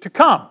age to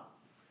come.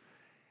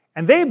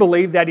 And they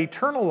believed that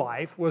eternal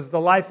life was the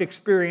life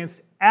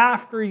experienced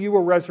after you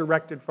were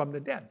resurrected from the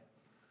dead.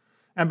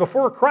 And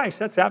before Christ,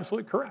 that's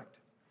absolutely correct.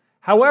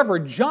 However,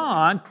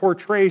 John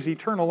portrays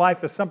eternal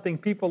life as something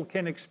people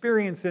can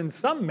experience in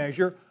some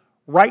measure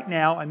right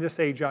now in this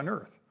age on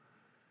earth.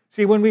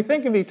 See, when we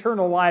think of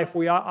eternal life,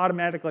 we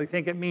automatically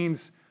think it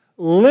means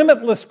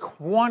limitless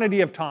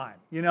quantity of time.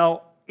 You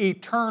know,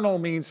 eternal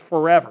means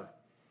forever.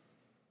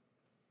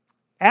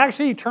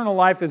 Actually, eternal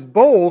life is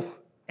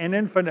both an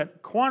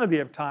infinite quantity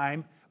of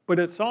time, but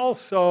it's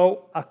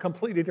also a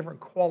completely different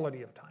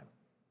quality of time.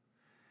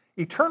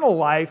 Eternal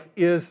life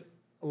is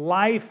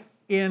life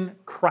in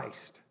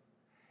Christ.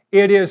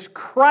 It is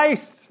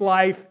Christ's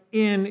life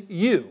in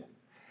you.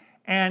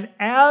 And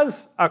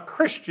as a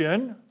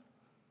Christian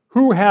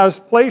who has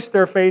placed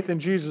their faith in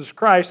Jesus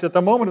Christ, at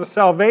the moment of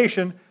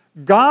salvation,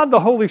 God the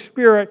Holy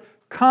Spirit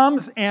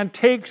comes and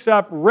takes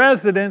up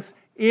residence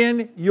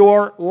in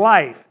your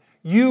life.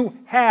 You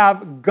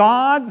have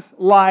God's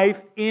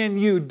life in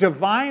you,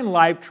 divine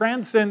life,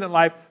 transcendent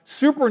life,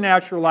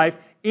 supernatural life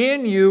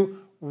in you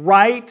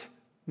right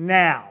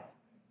now.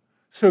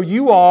 So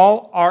you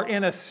all are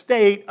in a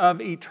state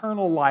of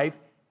eternal life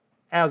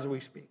as we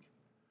speak.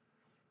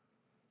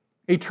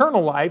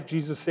 Eternal life,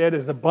 Jesus said,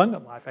 is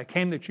abundant life. I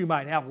came that you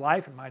might have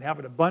life and might have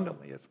it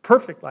abundantly. It's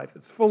perfect life.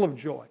 It's full of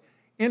joy.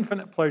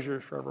 Infinite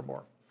pleasures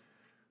forevermore.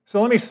 So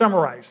let me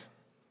summarize.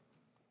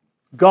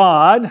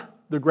 God,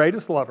 the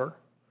greatest lover,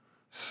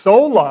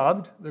 so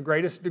loved, the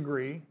greatest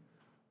degree,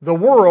 the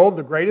world,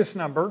 the greatest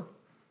number,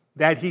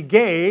 that He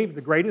gave,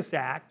 the greatest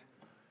act,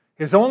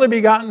 His only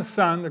begotten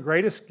Son, the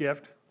greatest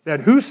gift,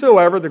 that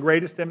whosoever, the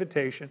greatest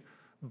invitation,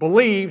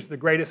 believes, the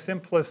greatest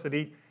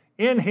simplicity,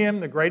 in Him,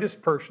 the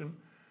greatest person,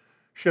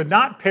 should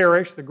not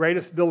perish, the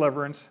greatest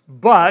deliverance,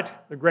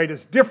 but the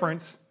greatest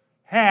difference,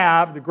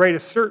 have the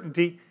greatest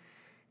certainty,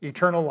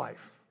 eternal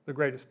life, the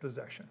greatest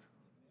possession.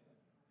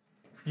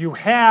 You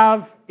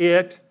have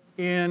it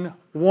in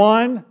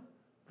one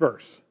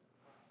verse,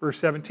 verse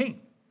 17.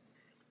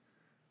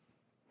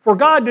 For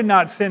God did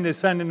not send His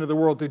Son into the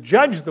world to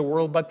judge the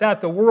world, but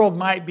that the world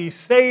might be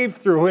saved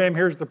through Him.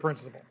 Here's the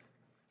principle.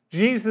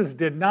 Jesus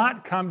did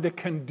not come to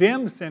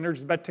condemn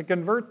sinners, but to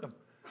convert them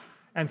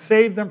and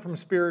save them from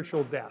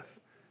spiritual death.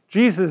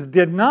 Jesus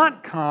did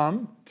not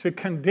come to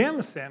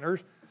condemn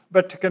sinners,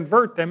 but to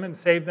convert them and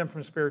save them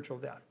from spiritual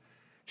death.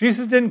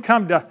 Jesus didn't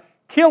come to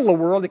kill the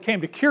world, He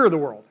came to cure the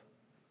world.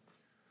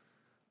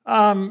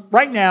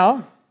 Right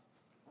now,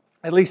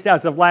 at least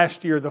as of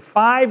last year, the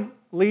 5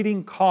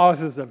 leading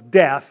causes of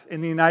death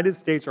in the United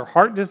States are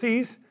heart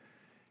disease,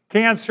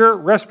 cancer,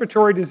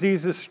 respiratory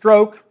diseases,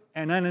 stroke,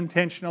 and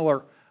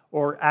unintentional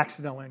or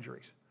accidental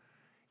injuries.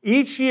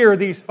 Each year,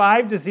 these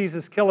 5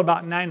 diseases kill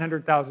about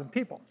 900,000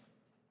 people.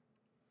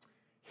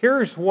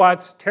 Here's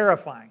what's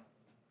terrifying.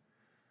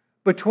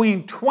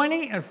 Between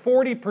 20 and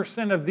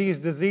 40% of these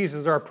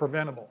diseases are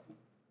preventable,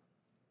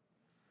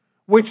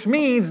 which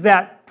means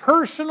that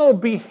personal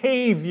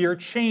behavior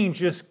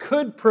changes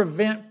could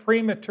prevent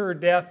premature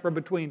death for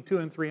between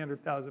 200,000 and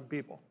 300,000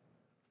 people.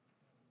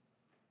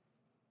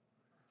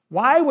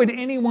 Why would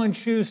anyone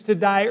choose to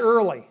die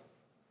early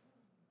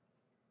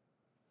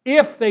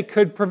if they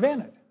could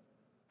prevent it?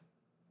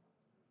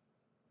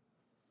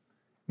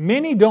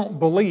 Many don't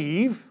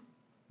believe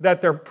that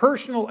their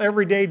personal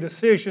everyday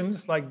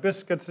decisions, like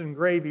biscuits and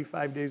gravy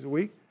 5 days a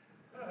week,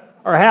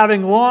 are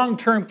having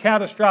long-term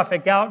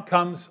catastrophic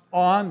outcomes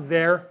on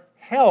their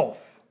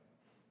health.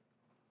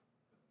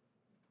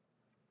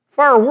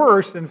 Far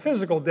worse than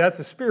physical death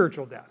is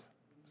spiritual death,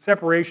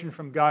 separation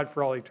from God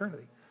for all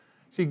eternity.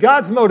 See,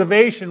 God's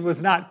motivation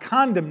was not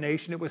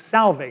condemnation, it was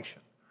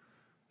salvation.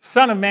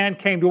 Son of Man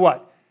came to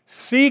what?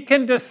 Seek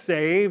and to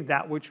save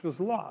that which was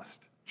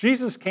lost.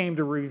 Jesus came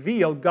to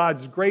reveal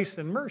God's grace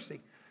and mercy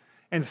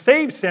and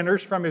save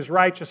sinners from His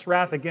righteous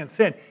wrath against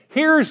sin.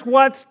 Here's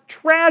what's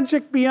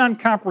tragic beyond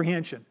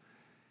comprehension.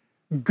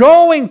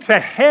 Going to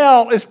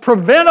hell is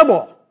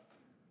preventable.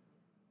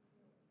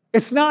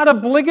 It's not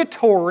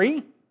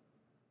obligatory.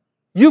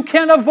 You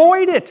can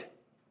avoid it.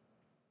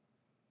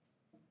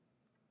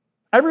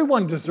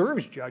 Everyone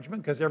deserves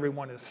judgment because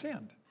everyone has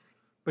sinned.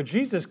 But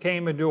Jesus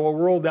came into a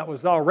world that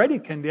was already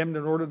condemned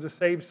in order to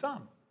save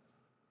some.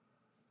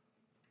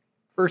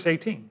 Verse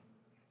 18.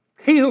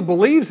 He who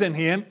believes in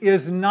Him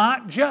is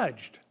not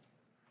judged.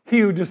 He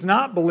who does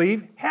not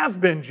believe has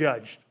been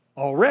judged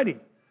already,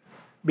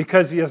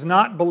 because he has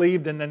not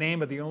believed in the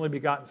name of the only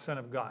begotten Son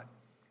of God.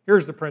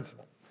 Here's the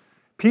principle.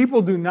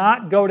 People do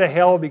not go to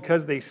hell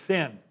because they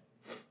sin.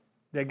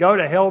 They go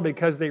to hell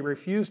because they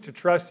refuse to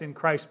trust in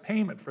Christ's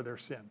payment for their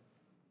sin.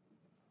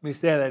 Let me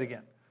say that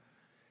again.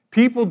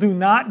 People do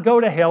not go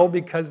to hell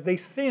because they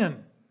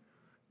sin.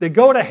 They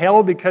go to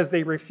hell because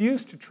they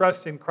refuse to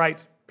trust in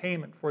Christ's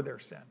payment for their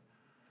sin.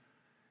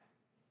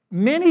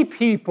 Many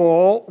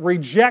people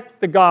reject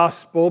the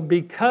gospel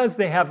because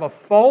they have a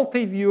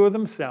faulty view of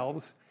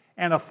themselves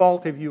and a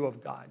faulty view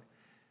of God.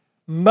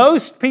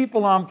 Most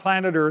people on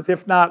planet Earth,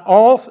 if not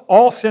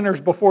all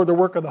sinners before the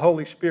work of the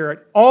Holy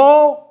Spirit,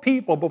 all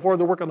people before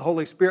the work of the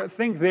Holy Spirit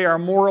think they are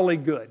morally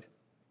good,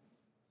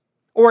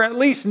 or at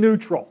least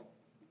neutral.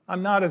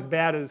 I'm not as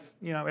bad as,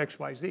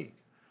 XYZ.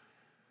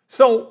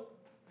 So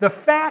The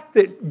fact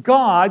that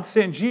God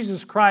sent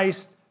Jesus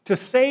Christ to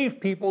save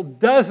people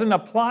doesn't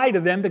apply to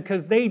them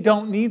because they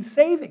don't need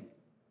saving,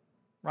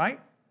 right?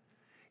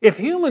 If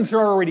humans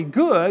are already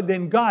good,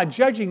 then God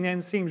judging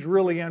them seems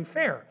really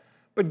unfair.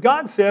 But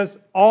God says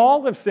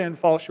all have sinned,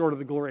 fall short of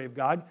the glory of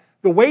God.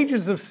 The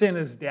wages of sin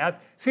is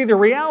death. See, the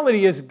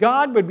reality is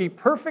God would be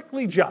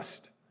perfectly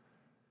just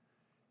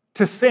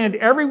to send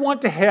everyone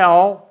to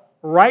hell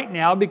right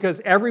now because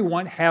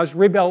everyone has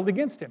rebelled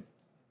against Him.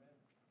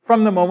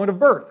 From the moment of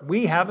birth,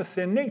 we have a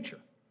sin nature.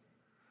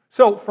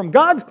 So from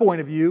God's point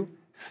of view,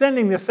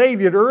 sending the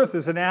Savior to earth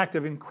is an act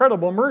of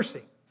incredible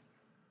mercy.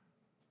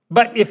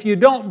 But if you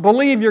don't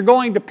believe you're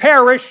going to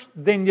perish,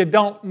 then you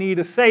don't need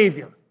a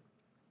Savior.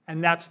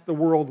 And that's the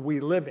world we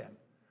live in.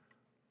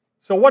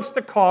 So what's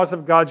the cause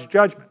of God's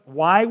judgment?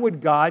 Why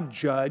would God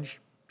judge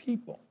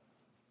people?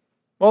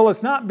 Well,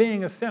 it's not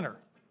being a sinner.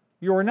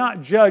 You are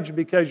not judged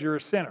because you're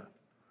a sinner.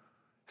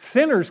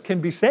 Sinners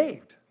can be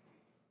saved.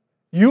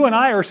 You and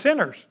I are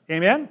sinners.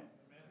 Amen?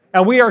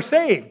 And we are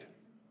saved.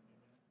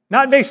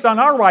 Not based on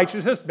our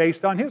righteousness,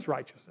 based on His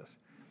righteousness.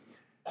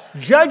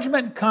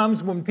 Judgment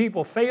comes when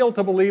people fail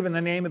to believe in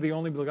the name of the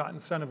only begotten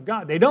Son of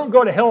God. They don't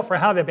go to hell for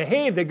how they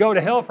behave, they go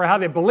to hell for how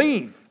they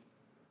believe.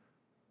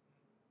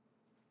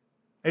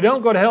 They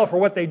don't go to hell for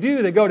what they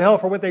do, they go to hell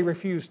for what they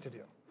refuse to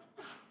do.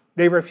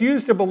 They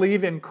refuse to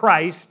believe in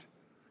Christ,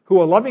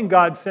 who a loving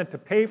God sent to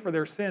pay for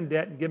their sin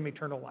debt and give them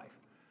eternal life.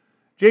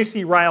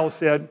 J.C. Ryle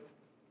said,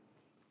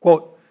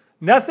 quote,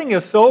 "Nothing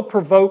is so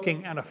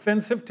provoking and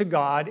offensive to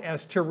God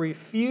as to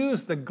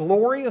refuse the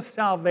glorious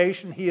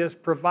salvation He has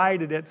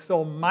provided at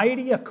so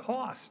mighty a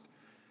cost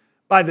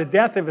by the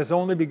death of His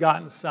only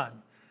begotten Son.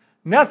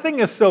 Nothing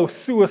is so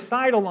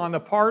suicidal on the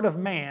part of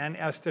man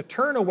as to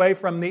turn away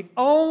from the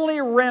only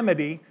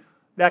remedy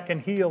that can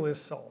heal his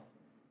soul."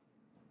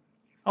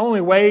 The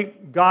only way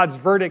God's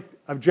verdict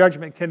of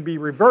judgment can be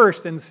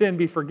reversed and sin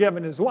be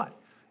forgiven is what?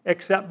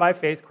 Except by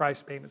faith,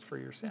 Christ's payments for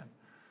your sin.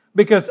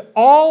 Because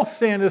all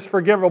sin is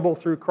forgivable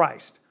through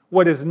Christ.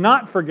 What is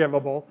not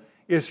forgivable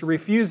is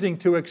refusing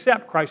to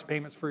accept Christ's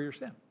payments for your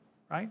sin,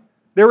 right?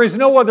 There is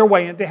no other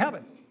way into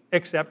heaven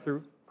except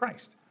through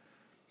Christ.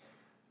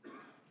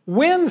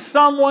 When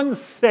someone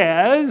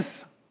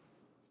says,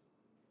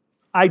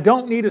 "I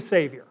don't need a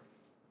Savior,"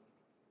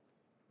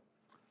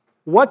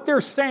 what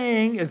they're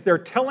saying is they're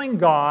telling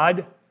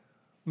God,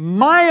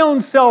 my own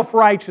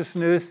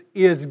self-righteousness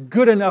is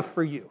good enough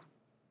for you.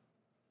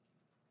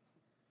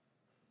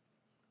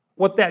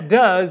 What that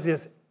does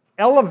is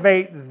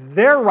elevate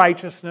their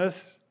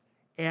righteousness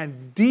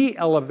and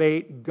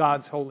de-elevate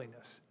God's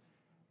holiness.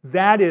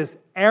 That is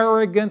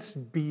arrogance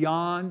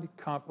beyond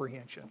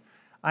comprehension.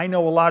 I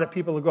know a lot of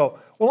people who go,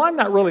 "Well, I'm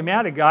not really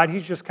mad at God,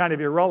 He's just kind of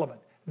irrelevant."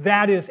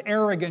 That is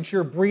arrogance.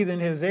 You're breathing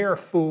His air,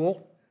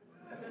 fool.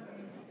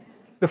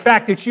 The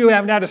fact that you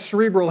haven't had a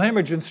cerebral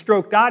hemorrhage and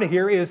stroked out of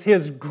here is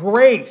His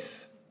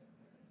grace.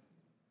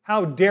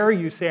 How dare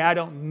you say, "I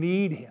don't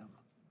need Him"?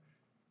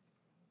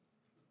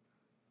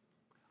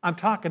 I'm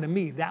talking to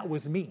me. That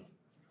was me.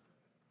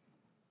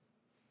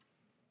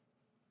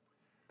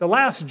 The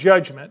last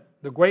judgment,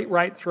 the great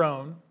white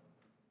throne,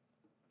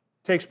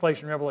 takes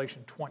place in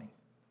Revelation 20.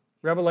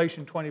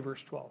 Revelation 20,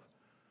 verse 12.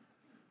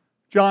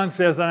 John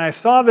says, "And I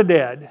saw the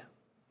dead,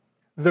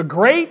 the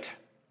great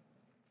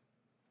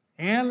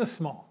and the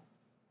small,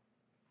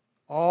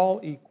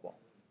 all equal,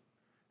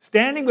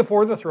 standing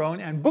before the throne,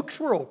 and books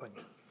were opened.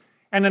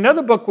 And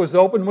another book was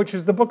opened, which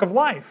is the book of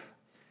life.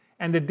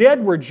 And the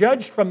dead were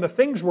judged from the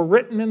things were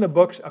written in the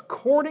books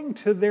according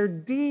to their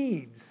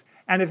deeds.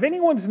 And if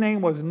anyone's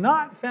name was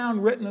not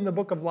found written in the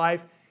book of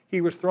life, he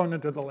was thrown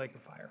into the lake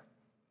of fire."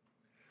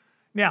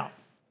 Now,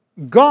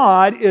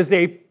 God is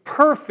a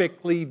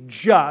perfectly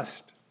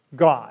just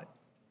God.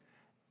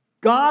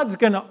 God's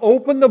going to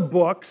open the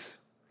books,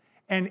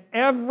 and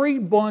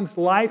everyone's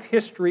life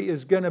history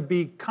is going to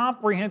be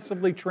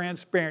comprehensively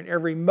transparent.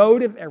 Every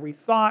motive, every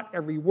thought,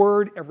 every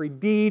word, every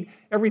deed,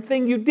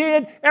 everything you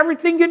did,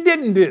 everything you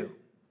didn't do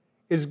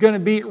is going to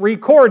be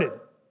recorded.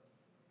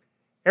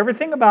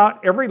 Everything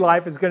about every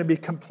life is going to be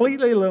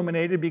completely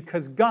illuminated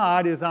because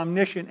God is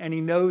omniscient and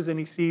He knows and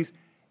He sees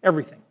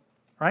everything,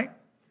 right?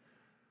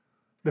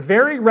 The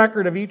very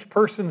record of each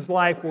person's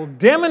life will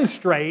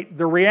demonstrate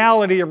the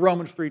reality of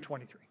Romans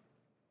 3:23.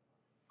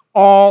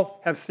 All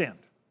have sinned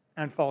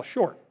and fall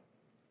short.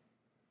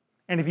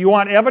 And if you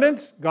want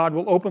evidence, God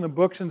will open the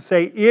books and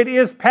say, it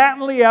is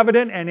patently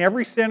evident, and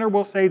every sinner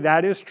will say,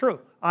 that is true.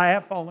 I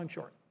have fallen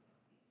short.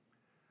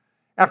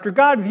 After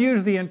God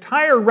views the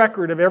entire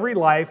record of every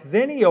life,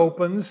 then He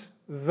opens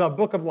the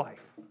book of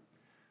life.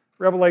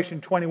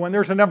 Revelation 21,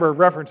 there's a number of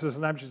references,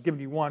 and I'm just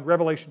giving you one.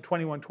 Revelation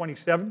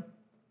 21:27,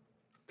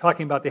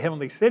 talking about the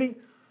heavenly city.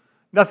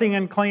 Nothing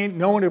unclean,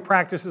 no one who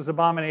practices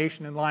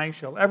abomination and lying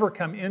shall ever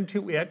come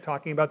into it,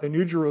 talking about the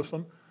New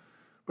Jerusalem,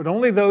 but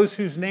only those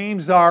whose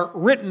names are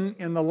written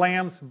in the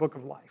Lamb's book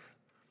of life.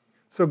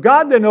 So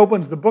God then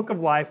opens the book of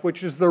life,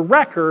 which is the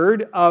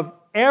record of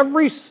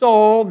every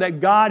soul that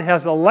God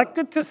has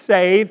elected to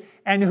save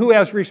and who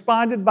has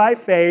responded by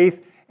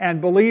faith and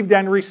believed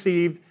and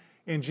received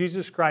in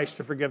Jesus Christ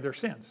to forgive their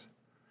sins.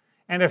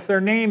 And if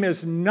their name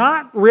is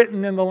not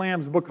written in the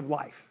Lamb's book of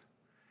life,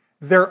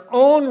 their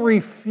own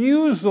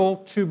refusal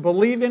to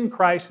believe in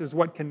Christ is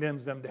what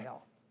condemns them to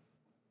hell.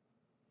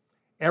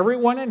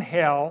 Everyone in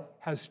hell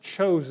has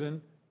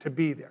chosen to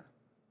be there.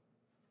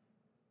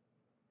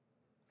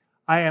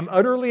 I am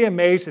utterly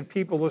amazed at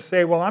people who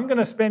say, well, I'm going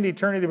to spend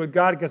eternity with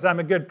God because I'm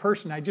a good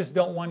person. I just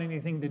don't want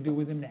anything to do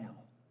with Him now.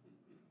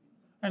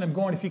 And I'm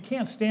going, if you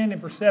can't stand Him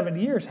for 70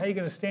 years, how are you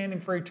going to stand Him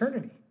for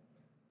eternity?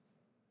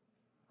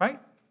 Right?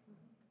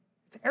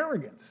 It's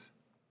arrogance.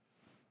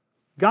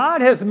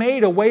 God has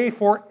made a way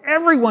for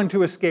everyone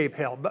to escape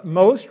hell, but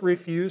most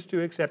refuse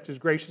to accept His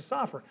gracious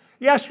offer.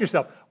 You ask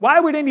yourself, why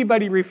would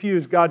anybody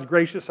refuse God's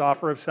gracious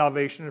offer of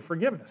salvation and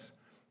forgiveness?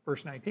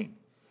 Verse 19.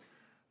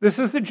 This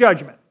is the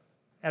judgment.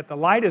 That the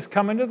light has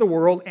come into the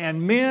world, and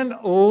men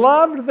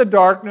loved the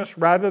darkness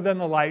rather than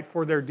the light,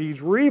 for their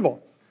deeds were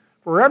evil.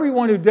 For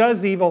everyone who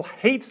does evil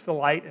hates the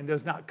light and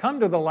does not come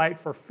to the light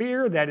for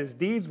fear that his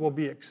deeds will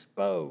be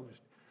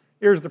exposed.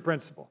 Here's the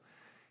principle.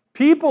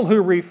 People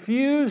who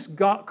refuse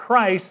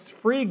Christ's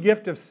free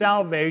gift of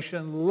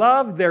salvation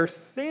love their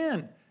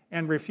sin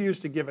and refuse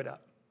to give it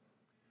up.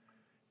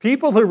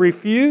 People who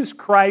refuse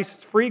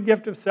Christ's free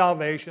gift of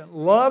salvation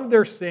love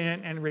their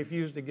sin and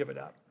refuse to give it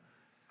up.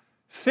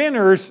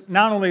 Sinners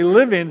not only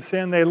live in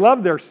sin, they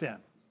love their sin.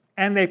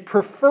 And they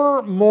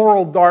prefer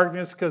moral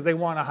darkness because they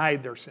want to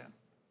hide their sin.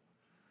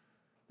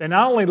 They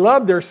not only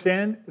love their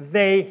sin,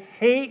 they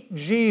hate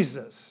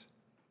Jesus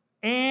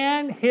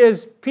and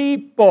His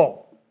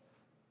people.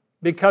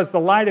 Because the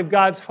light of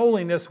God's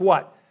holiness,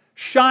 what?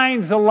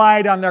 Shines a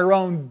light on their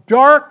own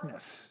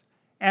darkness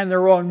and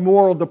their own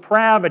moral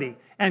depravity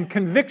and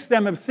convicts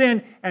them of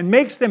sin and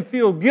makes them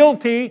feel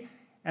guilty,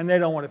 and they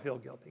don't want to feel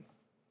guilty.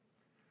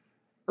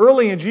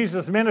 Early in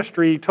Jesus'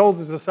 ministry, He told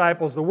His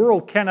disciples, the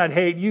world cannot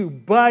hate you,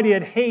 but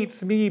it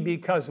hates me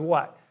because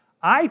what?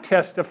 I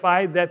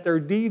testify that their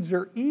deeds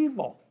are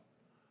evil.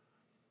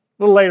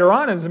 A little later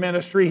on in His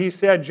ministry, He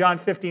said, John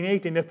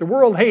 15:18, if the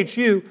world hates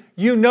you,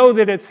 you know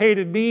that it's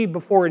hated me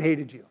before it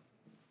hated you.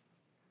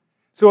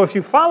 So if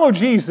you follow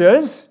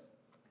Jesus,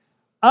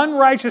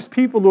 unrighteous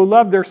people who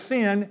love their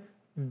sin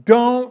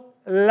don't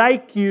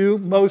like you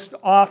most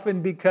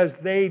often because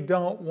they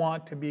don't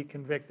want to be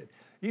convicted.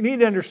 You need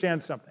to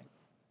understand something.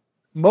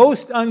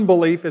 Most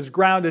unbelief is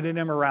grounded in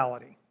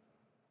immorality.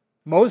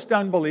 Most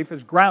unbelief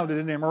is grounded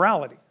in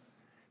immorality.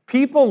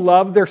 People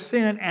love their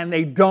sin and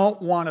they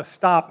don't want to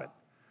stop it.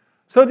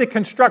 So they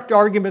construct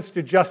arguments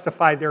to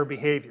justify their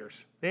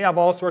behaviors. They have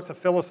all sorts of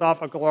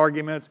philosophical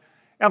arguments.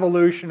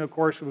 Evolution, of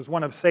course, was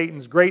one of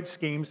Satan's great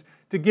schemes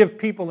to give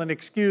people an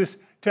excuse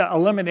to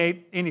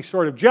eliminate any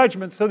sort of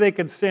judgment so they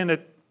could sin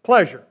at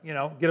pleasure,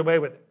 get away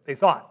with it, they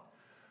thought.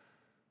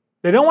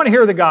 They don't want to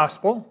hear the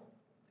gospel.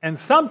 And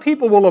some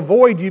people will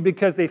avoid you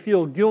because they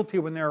feel guilty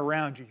when they're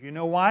around you. You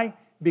know why?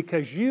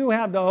 Because you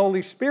have the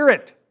Holy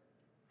Spirit.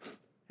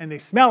 And they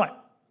smell it.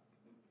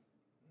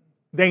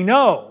 They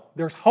know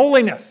there's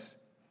holiness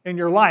in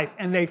your life.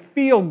 And they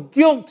feel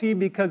guilty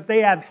because they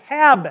have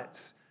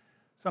habits.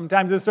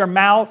 Sometimes it's their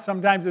mouth,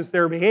 sometimes it's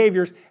their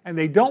behaviors. And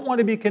they don't want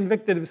to be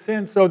convicted of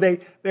sin, so they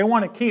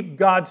want to keep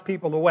God's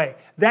people away.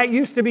 That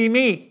used to be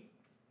me.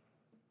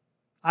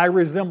 I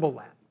resemble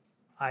that.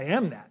 I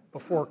am that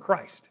before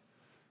Christ.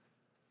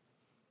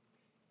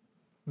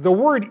 The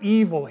word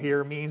evil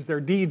here means their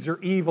deeds are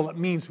evil. It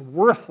means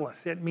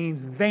worthless. It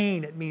means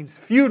vain. It means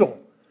futile.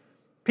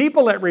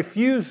 People that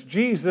refuse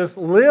Jesus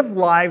live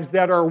lives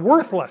that are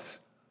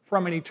worthless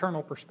from an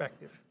eternal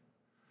perspective.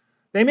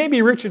 They may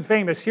be rich and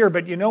famous here,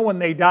 but when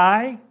they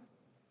die,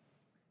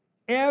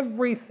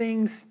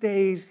 everything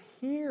stays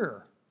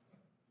here.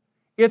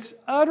 It's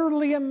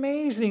utterly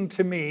amazing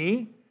to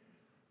me.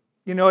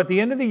 At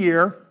the end of the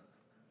year,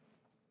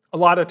 a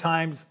lot of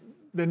times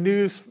the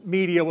news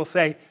media will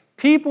say,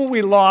 people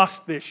we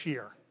lost this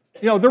year.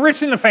 The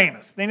rich and the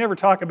famous. They never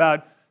talk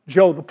about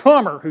Joe the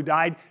plumber who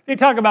died. They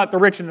talk about the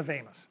rich and the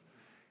famous.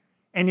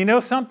 And you know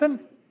something?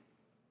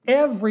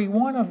 Every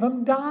one of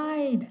them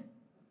died.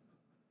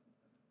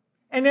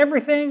 And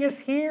everything is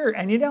here.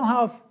 And you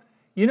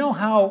know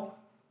how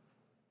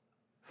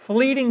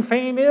fleeting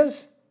fame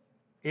is?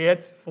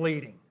 It's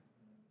fleeting.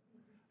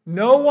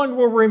 No one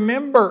will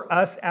remember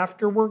us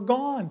after we're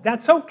gone.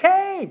 That's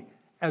okay.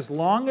 As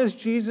long as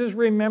Jesus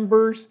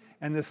remembers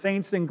and the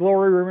saints in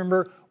glory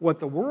remember what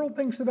the world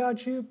thinks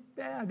about you,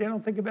 they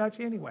don't think about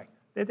you anyway.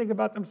 They think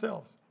about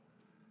themselves.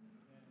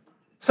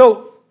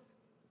 So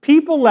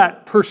people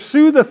that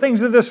pursue the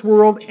things of this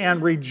world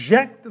and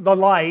reject the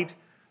light,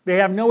 they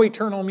have no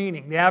eternal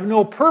meaning. They have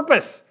no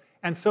purpose.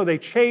 And so they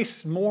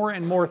chase more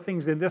and more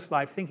things in this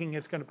life thinking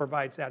it's going to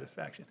provide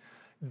satisfaction.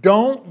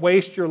 Don't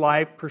waste your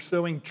life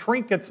pursuing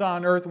trinkets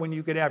on earth when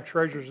you could have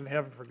treasures in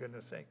heaven, for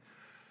goodness sake.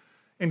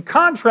 In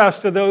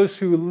contrast to those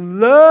who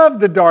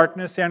love the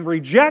darkness and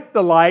reject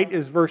the light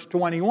is verse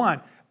 21.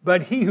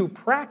 But he who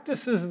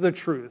practices the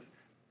truth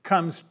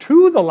comes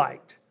to the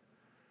light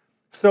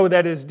so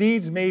that his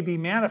deeds may be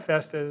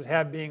manifested as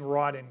have being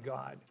wrought in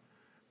God.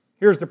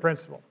 Here's the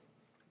principle.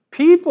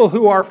 People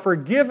who are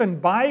forgiven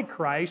by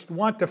Christ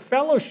want to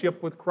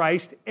fellowship with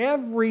Christ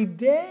every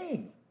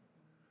day.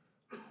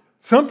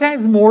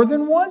 Sometimes more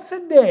than once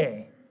a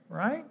day,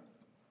 right?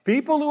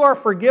 People who are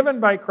forgiven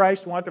by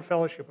Christ want to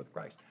fellowship with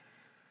Christ.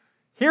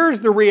 Here's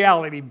the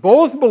reality.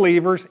 Both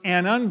believers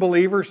and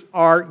unbelievers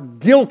are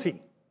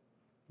guilty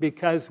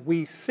because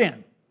we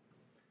sin.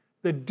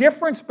 The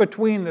difference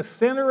between the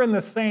sinner and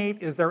the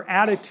saint is their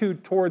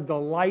attitude toward the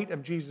light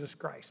of Jesus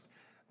Christ.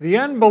 The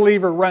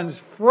unbeliever runs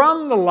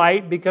from the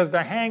light because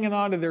they're hanging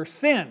on to their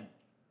sin.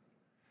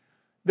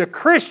 The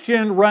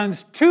Christian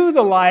runs to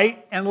the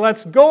light and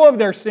lets go of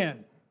their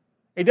sin.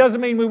 It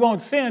doesn't mean we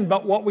won't sin,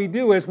 but what we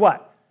do is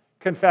what?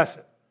 Confess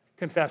it,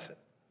 confess it,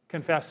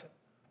 confess it.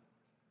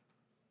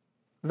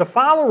 The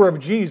follower of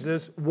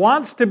Jesus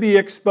wants to be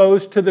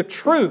exposed to the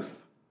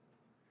truth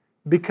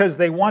because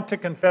they want to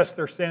confess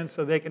their sins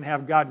so they can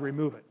have God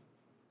remove it.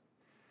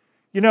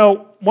 You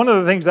know, one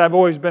of the things I've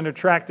always been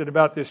attracted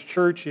about this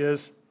church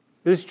is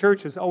this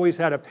church has always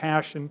had a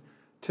passion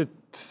to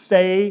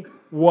say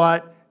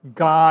what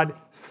God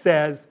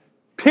says,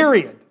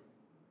 period.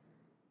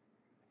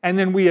 And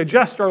then we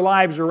adjust our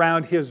lives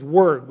around His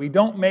Word. We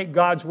don't make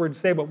God's Word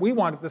say what we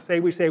want it to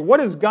say. We say, what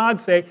does God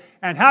say,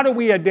 and how do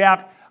we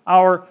adapt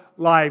our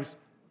lives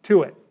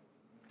to it?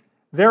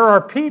 There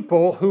are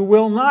people who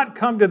will not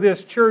come to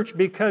this church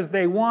because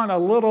they want a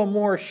little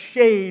more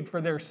shade for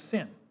their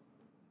sin.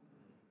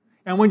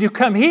 And when you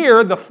come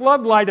here, the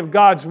floodlight of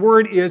God's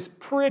Word is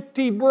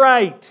pretty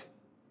bright.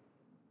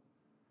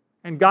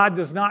 And God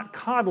does not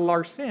coddle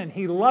our sin.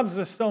 He loves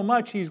us so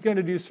much, He's going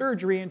to do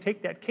surgery and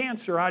take that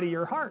cancer out of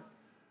your heart.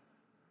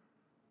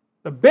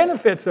 The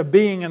benefits of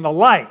being in the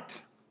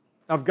light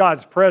of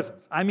God's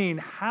presence. I mean,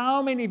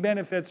 how many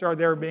benefits are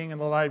there being in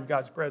the light of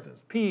God's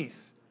presence?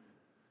 Peace,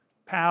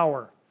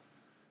 power,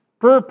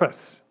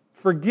 purpose,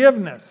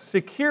 forgiveness,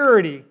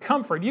 security,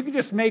 comfort. You can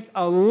just make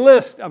a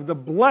list of the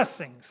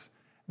blessings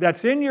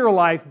that's in your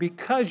life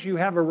because you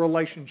have a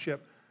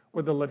relationship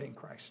with the living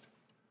Christ.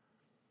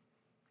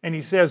 And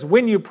He says,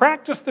 when you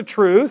practice the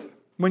truth,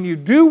 when you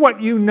do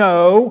what you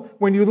know,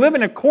 when you live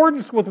in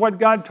accordance with what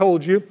God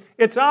told you,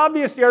 it's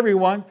obvious to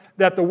everyone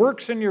that the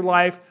works in your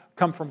life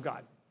come from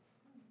God.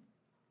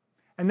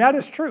 And that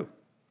is true.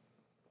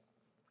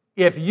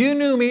 If you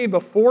knew me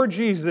before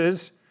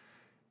Jesus,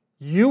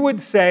 you would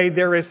say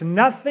there is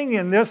nothing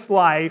in this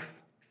life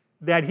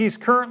that He's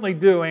currently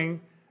doing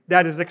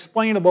that is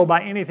explainable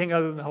by anything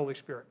other than the Holy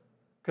Spirit.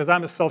 Because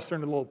I'm a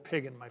self-centered little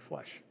pig in my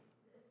flesh.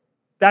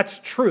 That's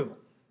true.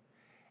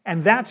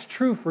 And that's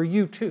true for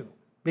you too.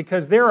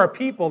 Because there are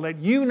people that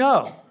you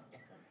know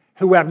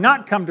who have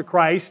not come to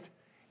Christ,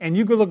 and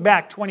you can look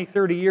back 20,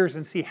 30 years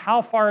and see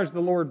how far has the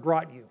Lord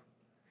brought you.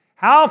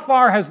 How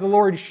far has the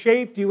Lord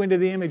shaped you into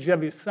the image of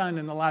His Son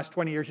in the last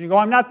 20 years? And you go,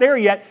 I'm not there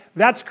yet.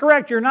 That's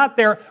correct, you're not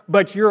there,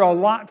 but you're a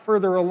lot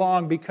further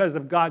along because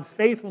of God's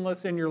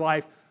faithfulness in your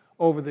life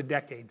over the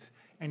decades.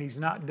 And He's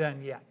not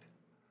done yet.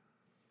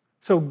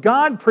 So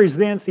God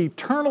presents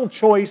eternal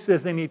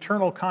choices and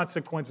eternal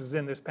consequences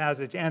in this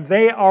passage, and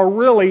they are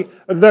really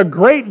the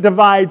great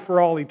divide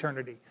for all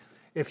eternity.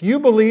 If you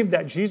believe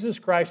that Jesus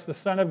Christ, the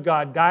Son of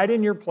God, died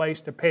in your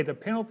place to pay the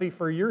penalty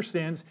for your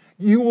sins,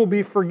 you will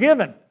be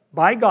forgiven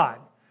by God,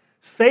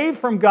 saved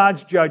from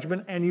God's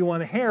judgment, and you will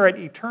inherit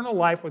eternal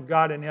life with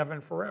God in heaven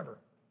forever.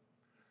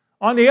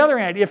 On the other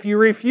hand, if you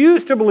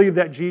refuse to believe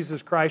that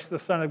Jesus Christ, the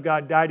Son of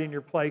God, died in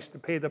your place to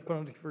pay the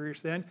penalty for your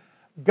sin,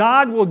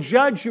 God will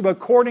judge you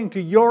according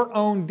to your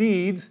own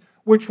deeds,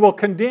 which will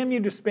condemn you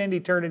to spend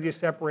eternity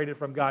separated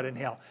from God in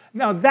hell.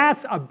 Now,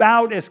 that's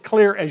about as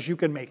clear as you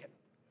can make it.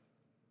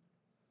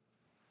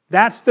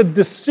 That's the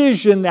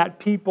decision that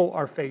people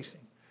are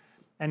facing.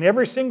 And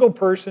every single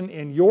person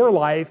in your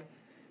life,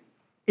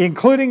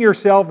 including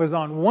yourself, is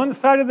on one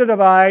side of the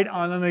divide,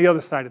 on the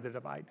other side of the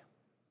divide.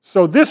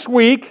 So this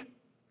week,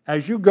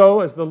 as you go,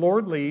 as the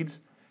Lord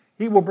leads,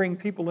 He will bring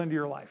people into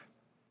your life.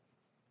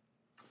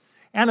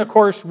 And of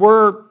course,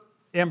 we're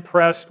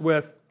impressed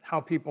with how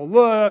people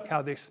look,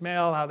 how they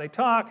smell, how they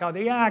talk, how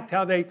they act,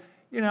 how they,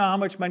 how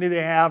much money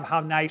they have,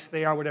 how nice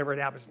they are, whatever it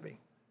happens to be.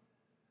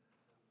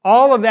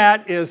 All of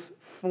that is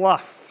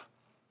fluff.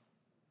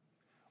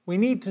 We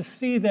need to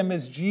see them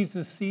as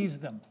Jesus sees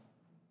them.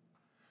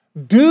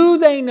 Do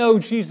they know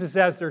Jesus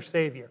as their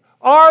Savior?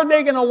 Are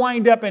they going to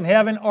wind up in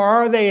heaven, or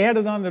are they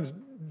headed on the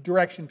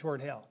direction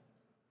toward hell?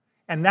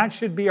 And that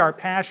should be our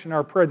passion,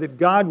 our prayer, that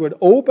God would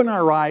open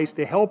our eyes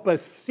to help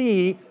us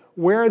see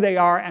where they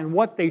are and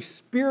what they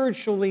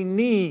spiritually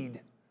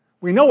need.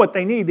 We know what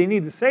they need. They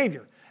need the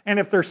Savior. And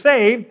if they're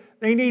saved,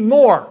 they need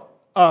more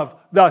of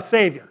the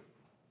Savior.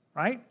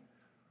 Right?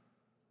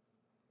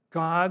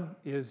 God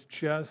is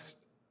just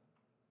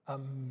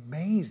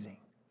amazing.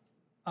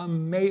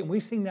 We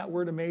sing that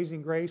word,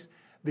 amazing grace.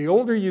 The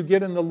older you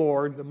get in the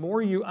Lord, the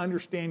more you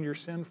understand your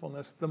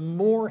sinfulness, the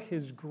more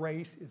His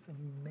grace is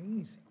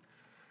amazing.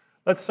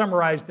 Let's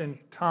summarize, then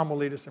Tom will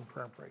lead us in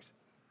prayer and praise.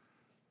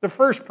 The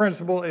first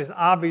principle is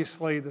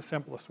obviously the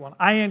simplest one.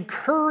 I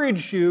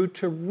encourage you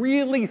to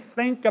really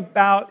think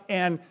about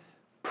and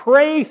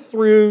Pray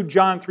through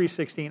John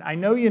 3:16. I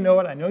know you know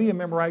it. I know you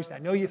memorized it. I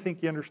know you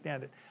think you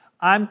understand it.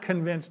 I'm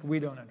convinced we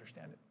don't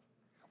understand it.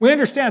 We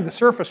understand the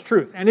surface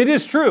truth, and it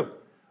is true,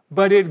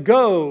 but it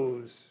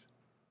goes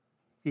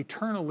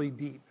eternally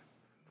deep.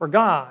 For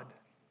God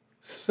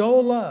so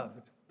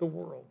loved the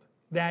world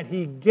that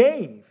He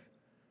gave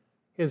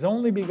His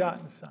only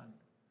begotten Son,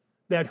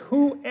 that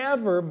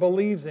whoever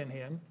believes in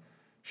Him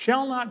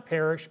shall not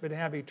perish but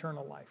have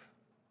eternal life.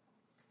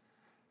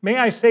 May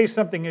I say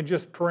something in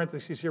just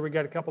parentheses here? We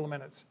got a couple of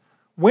minutes.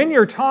 When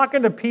you're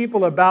talking to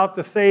people about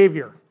the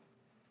Savior,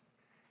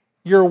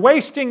 you're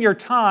wasting your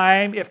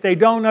time if they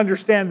don't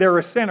understand they're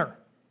a sinner.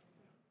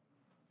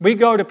 We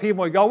go to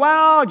people, we go,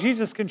 well,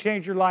 Jesus can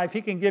change your life.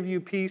 He can give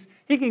you peace.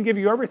 He can give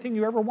you everything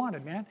you ever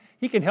wanted, man.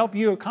 He can help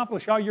you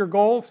accomplish all your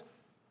goals.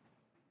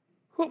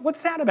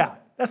 What's that about?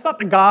 That's not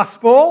the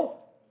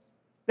gospel.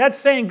 That's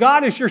saying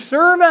God is your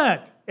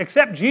servant.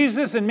 Accept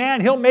Jesus and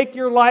man, He'll make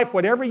your life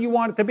whatever you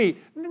want it to be.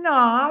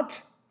 Not.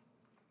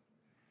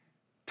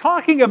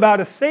 Talking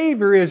about a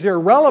Savior is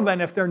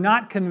irrelevant if they're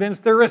not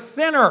convinced they're a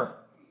sinner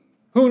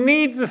who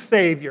needs a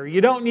Savior.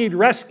 You don't need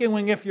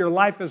rescuing if your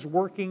life is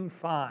working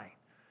fine.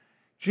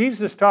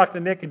 Jesus talked to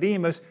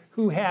Nicodemus,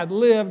 who had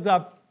lived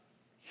a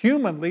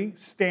humanly,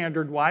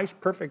 standard-wise,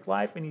 perfect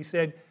life, and He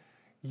said,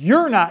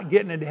 you're not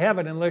getting into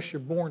heaven unless you're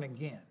born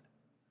again,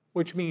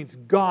 which means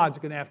God's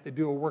going to have to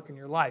do a work in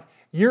your life.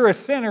 You're a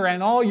sinner,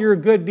 and all your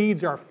good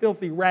deeds are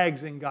filthy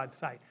rags in God's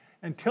sight.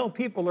 Until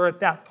people are at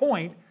that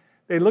point,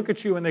 they look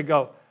at you and they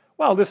go,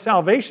 well, this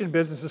salvation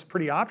business is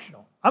pretty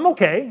optional. I'm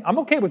okay. I'm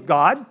okay with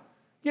God.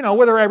 You know,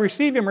 whether I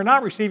receive Him or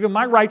not receive Him,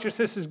 my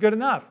righteousness is good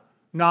enough.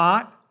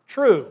 Not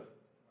true.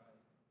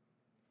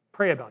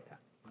 Pray about that.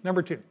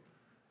 Number 2,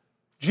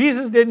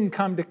 Jesus didn't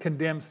come to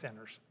condemn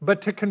sinners,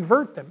 but to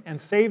convert them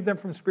and save them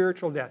from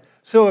spiritual death.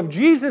 So if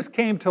Jesus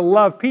came to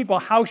love people,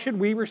 how should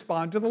we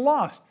respond to the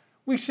lost?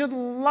 We should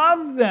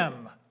love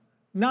them,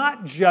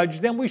 not judge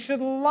them. We should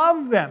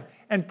love them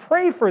and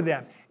pray for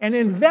them and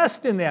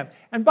invest in them.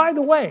 And by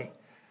the way,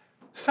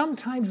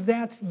 sometimes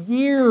that's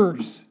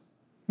years.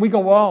 We go,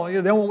 well, they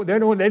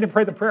didn't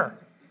pray the prayer.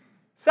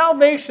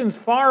 Salvation's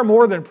far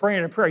more than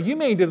praying a prayer. You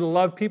may need to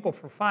love people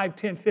for 5,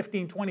 10,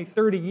 15, 20,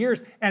 30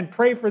 years and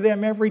pray for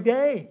them every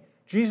day.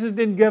 Jesus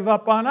didn't give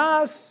up on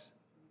us.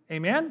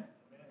 Amen?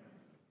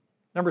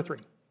 Number 3,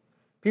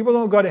 people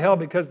don't go to hell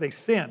because they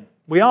sin.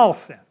 We all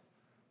sin.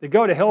 They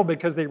go to hell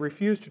because they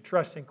refuse to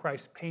trust in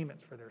Christ's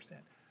payments for their sin.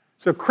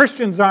 So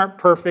Christians aren't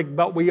perfect,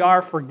 but we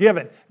are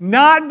forgiven.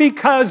 Not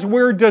because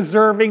we're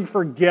deserving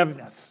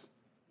forgiveness.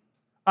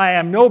 I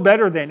am no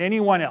better than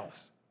anyone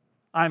else.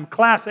 I'm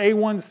class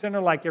A1 sinner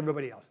like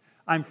everybody else.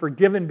 I'm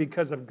forgiven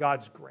because of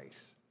God's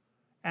grace.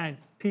 And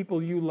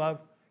people you love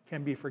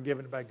can be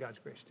forgiven by God's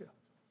grace too.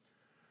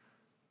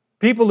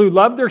 People who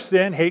love their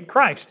sin hate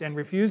Christ and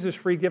refuse His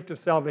free gift of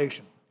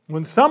salvation.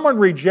 When someone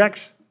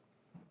rejects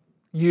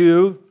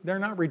you, they're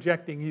not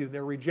rejecting you.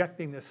 They're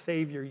rejecting the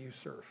Savior you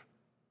serve.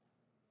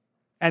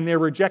 And they're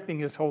rejecting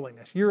His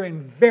holiness. You're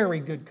in very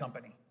good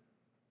company.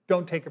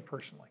 Don't take it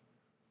personally.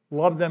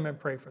 Love them and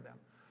pray for them.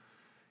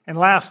 And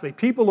lastly,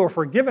 people who are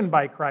forgiven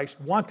by Christ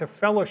want to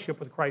fellowship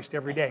with Christ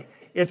every day.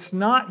 It's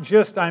not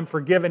just I'm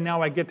forgiven,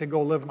 now I get to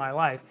go live my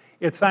life.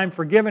 It's I'm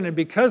forgiven, and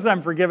because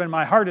I'm forgiven,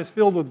 my heart is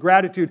filled with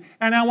gratitude,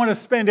 and I want to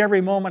spend every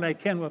moment I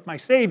can with my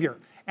Savior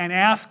and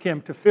ask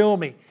Him to fill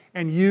me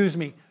and use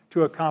me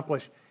to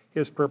accomplish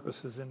His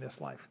purposes in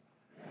this life.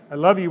 I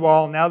love you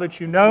all. Now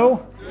that you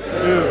know,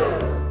 do.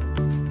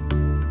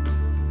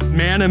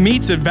 Manna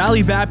meets at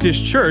Valley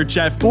Baptist Church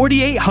at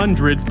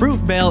 4800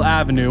 Fruitvale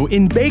Avenue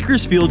in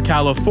Bakersfield,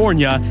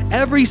 California,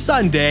 every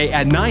Sunday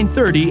at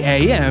 9:30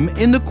 a.m.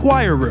 in the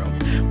choir room.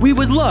 We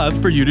would love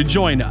for you to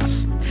join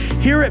us.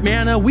 Here at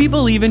Manna, we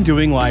believe in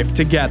doing life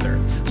together.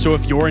 So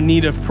if you're in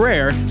need of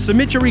prayer,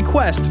 submit your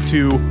request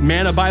to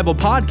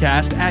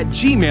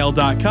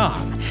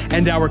mannabiblepodcast@gmail.com,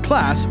 and our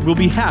class will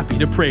be happy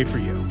to pray for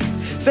you.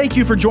 Thank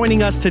you for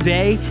joining us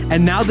today,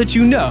 and now that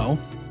you know,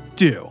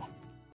 do.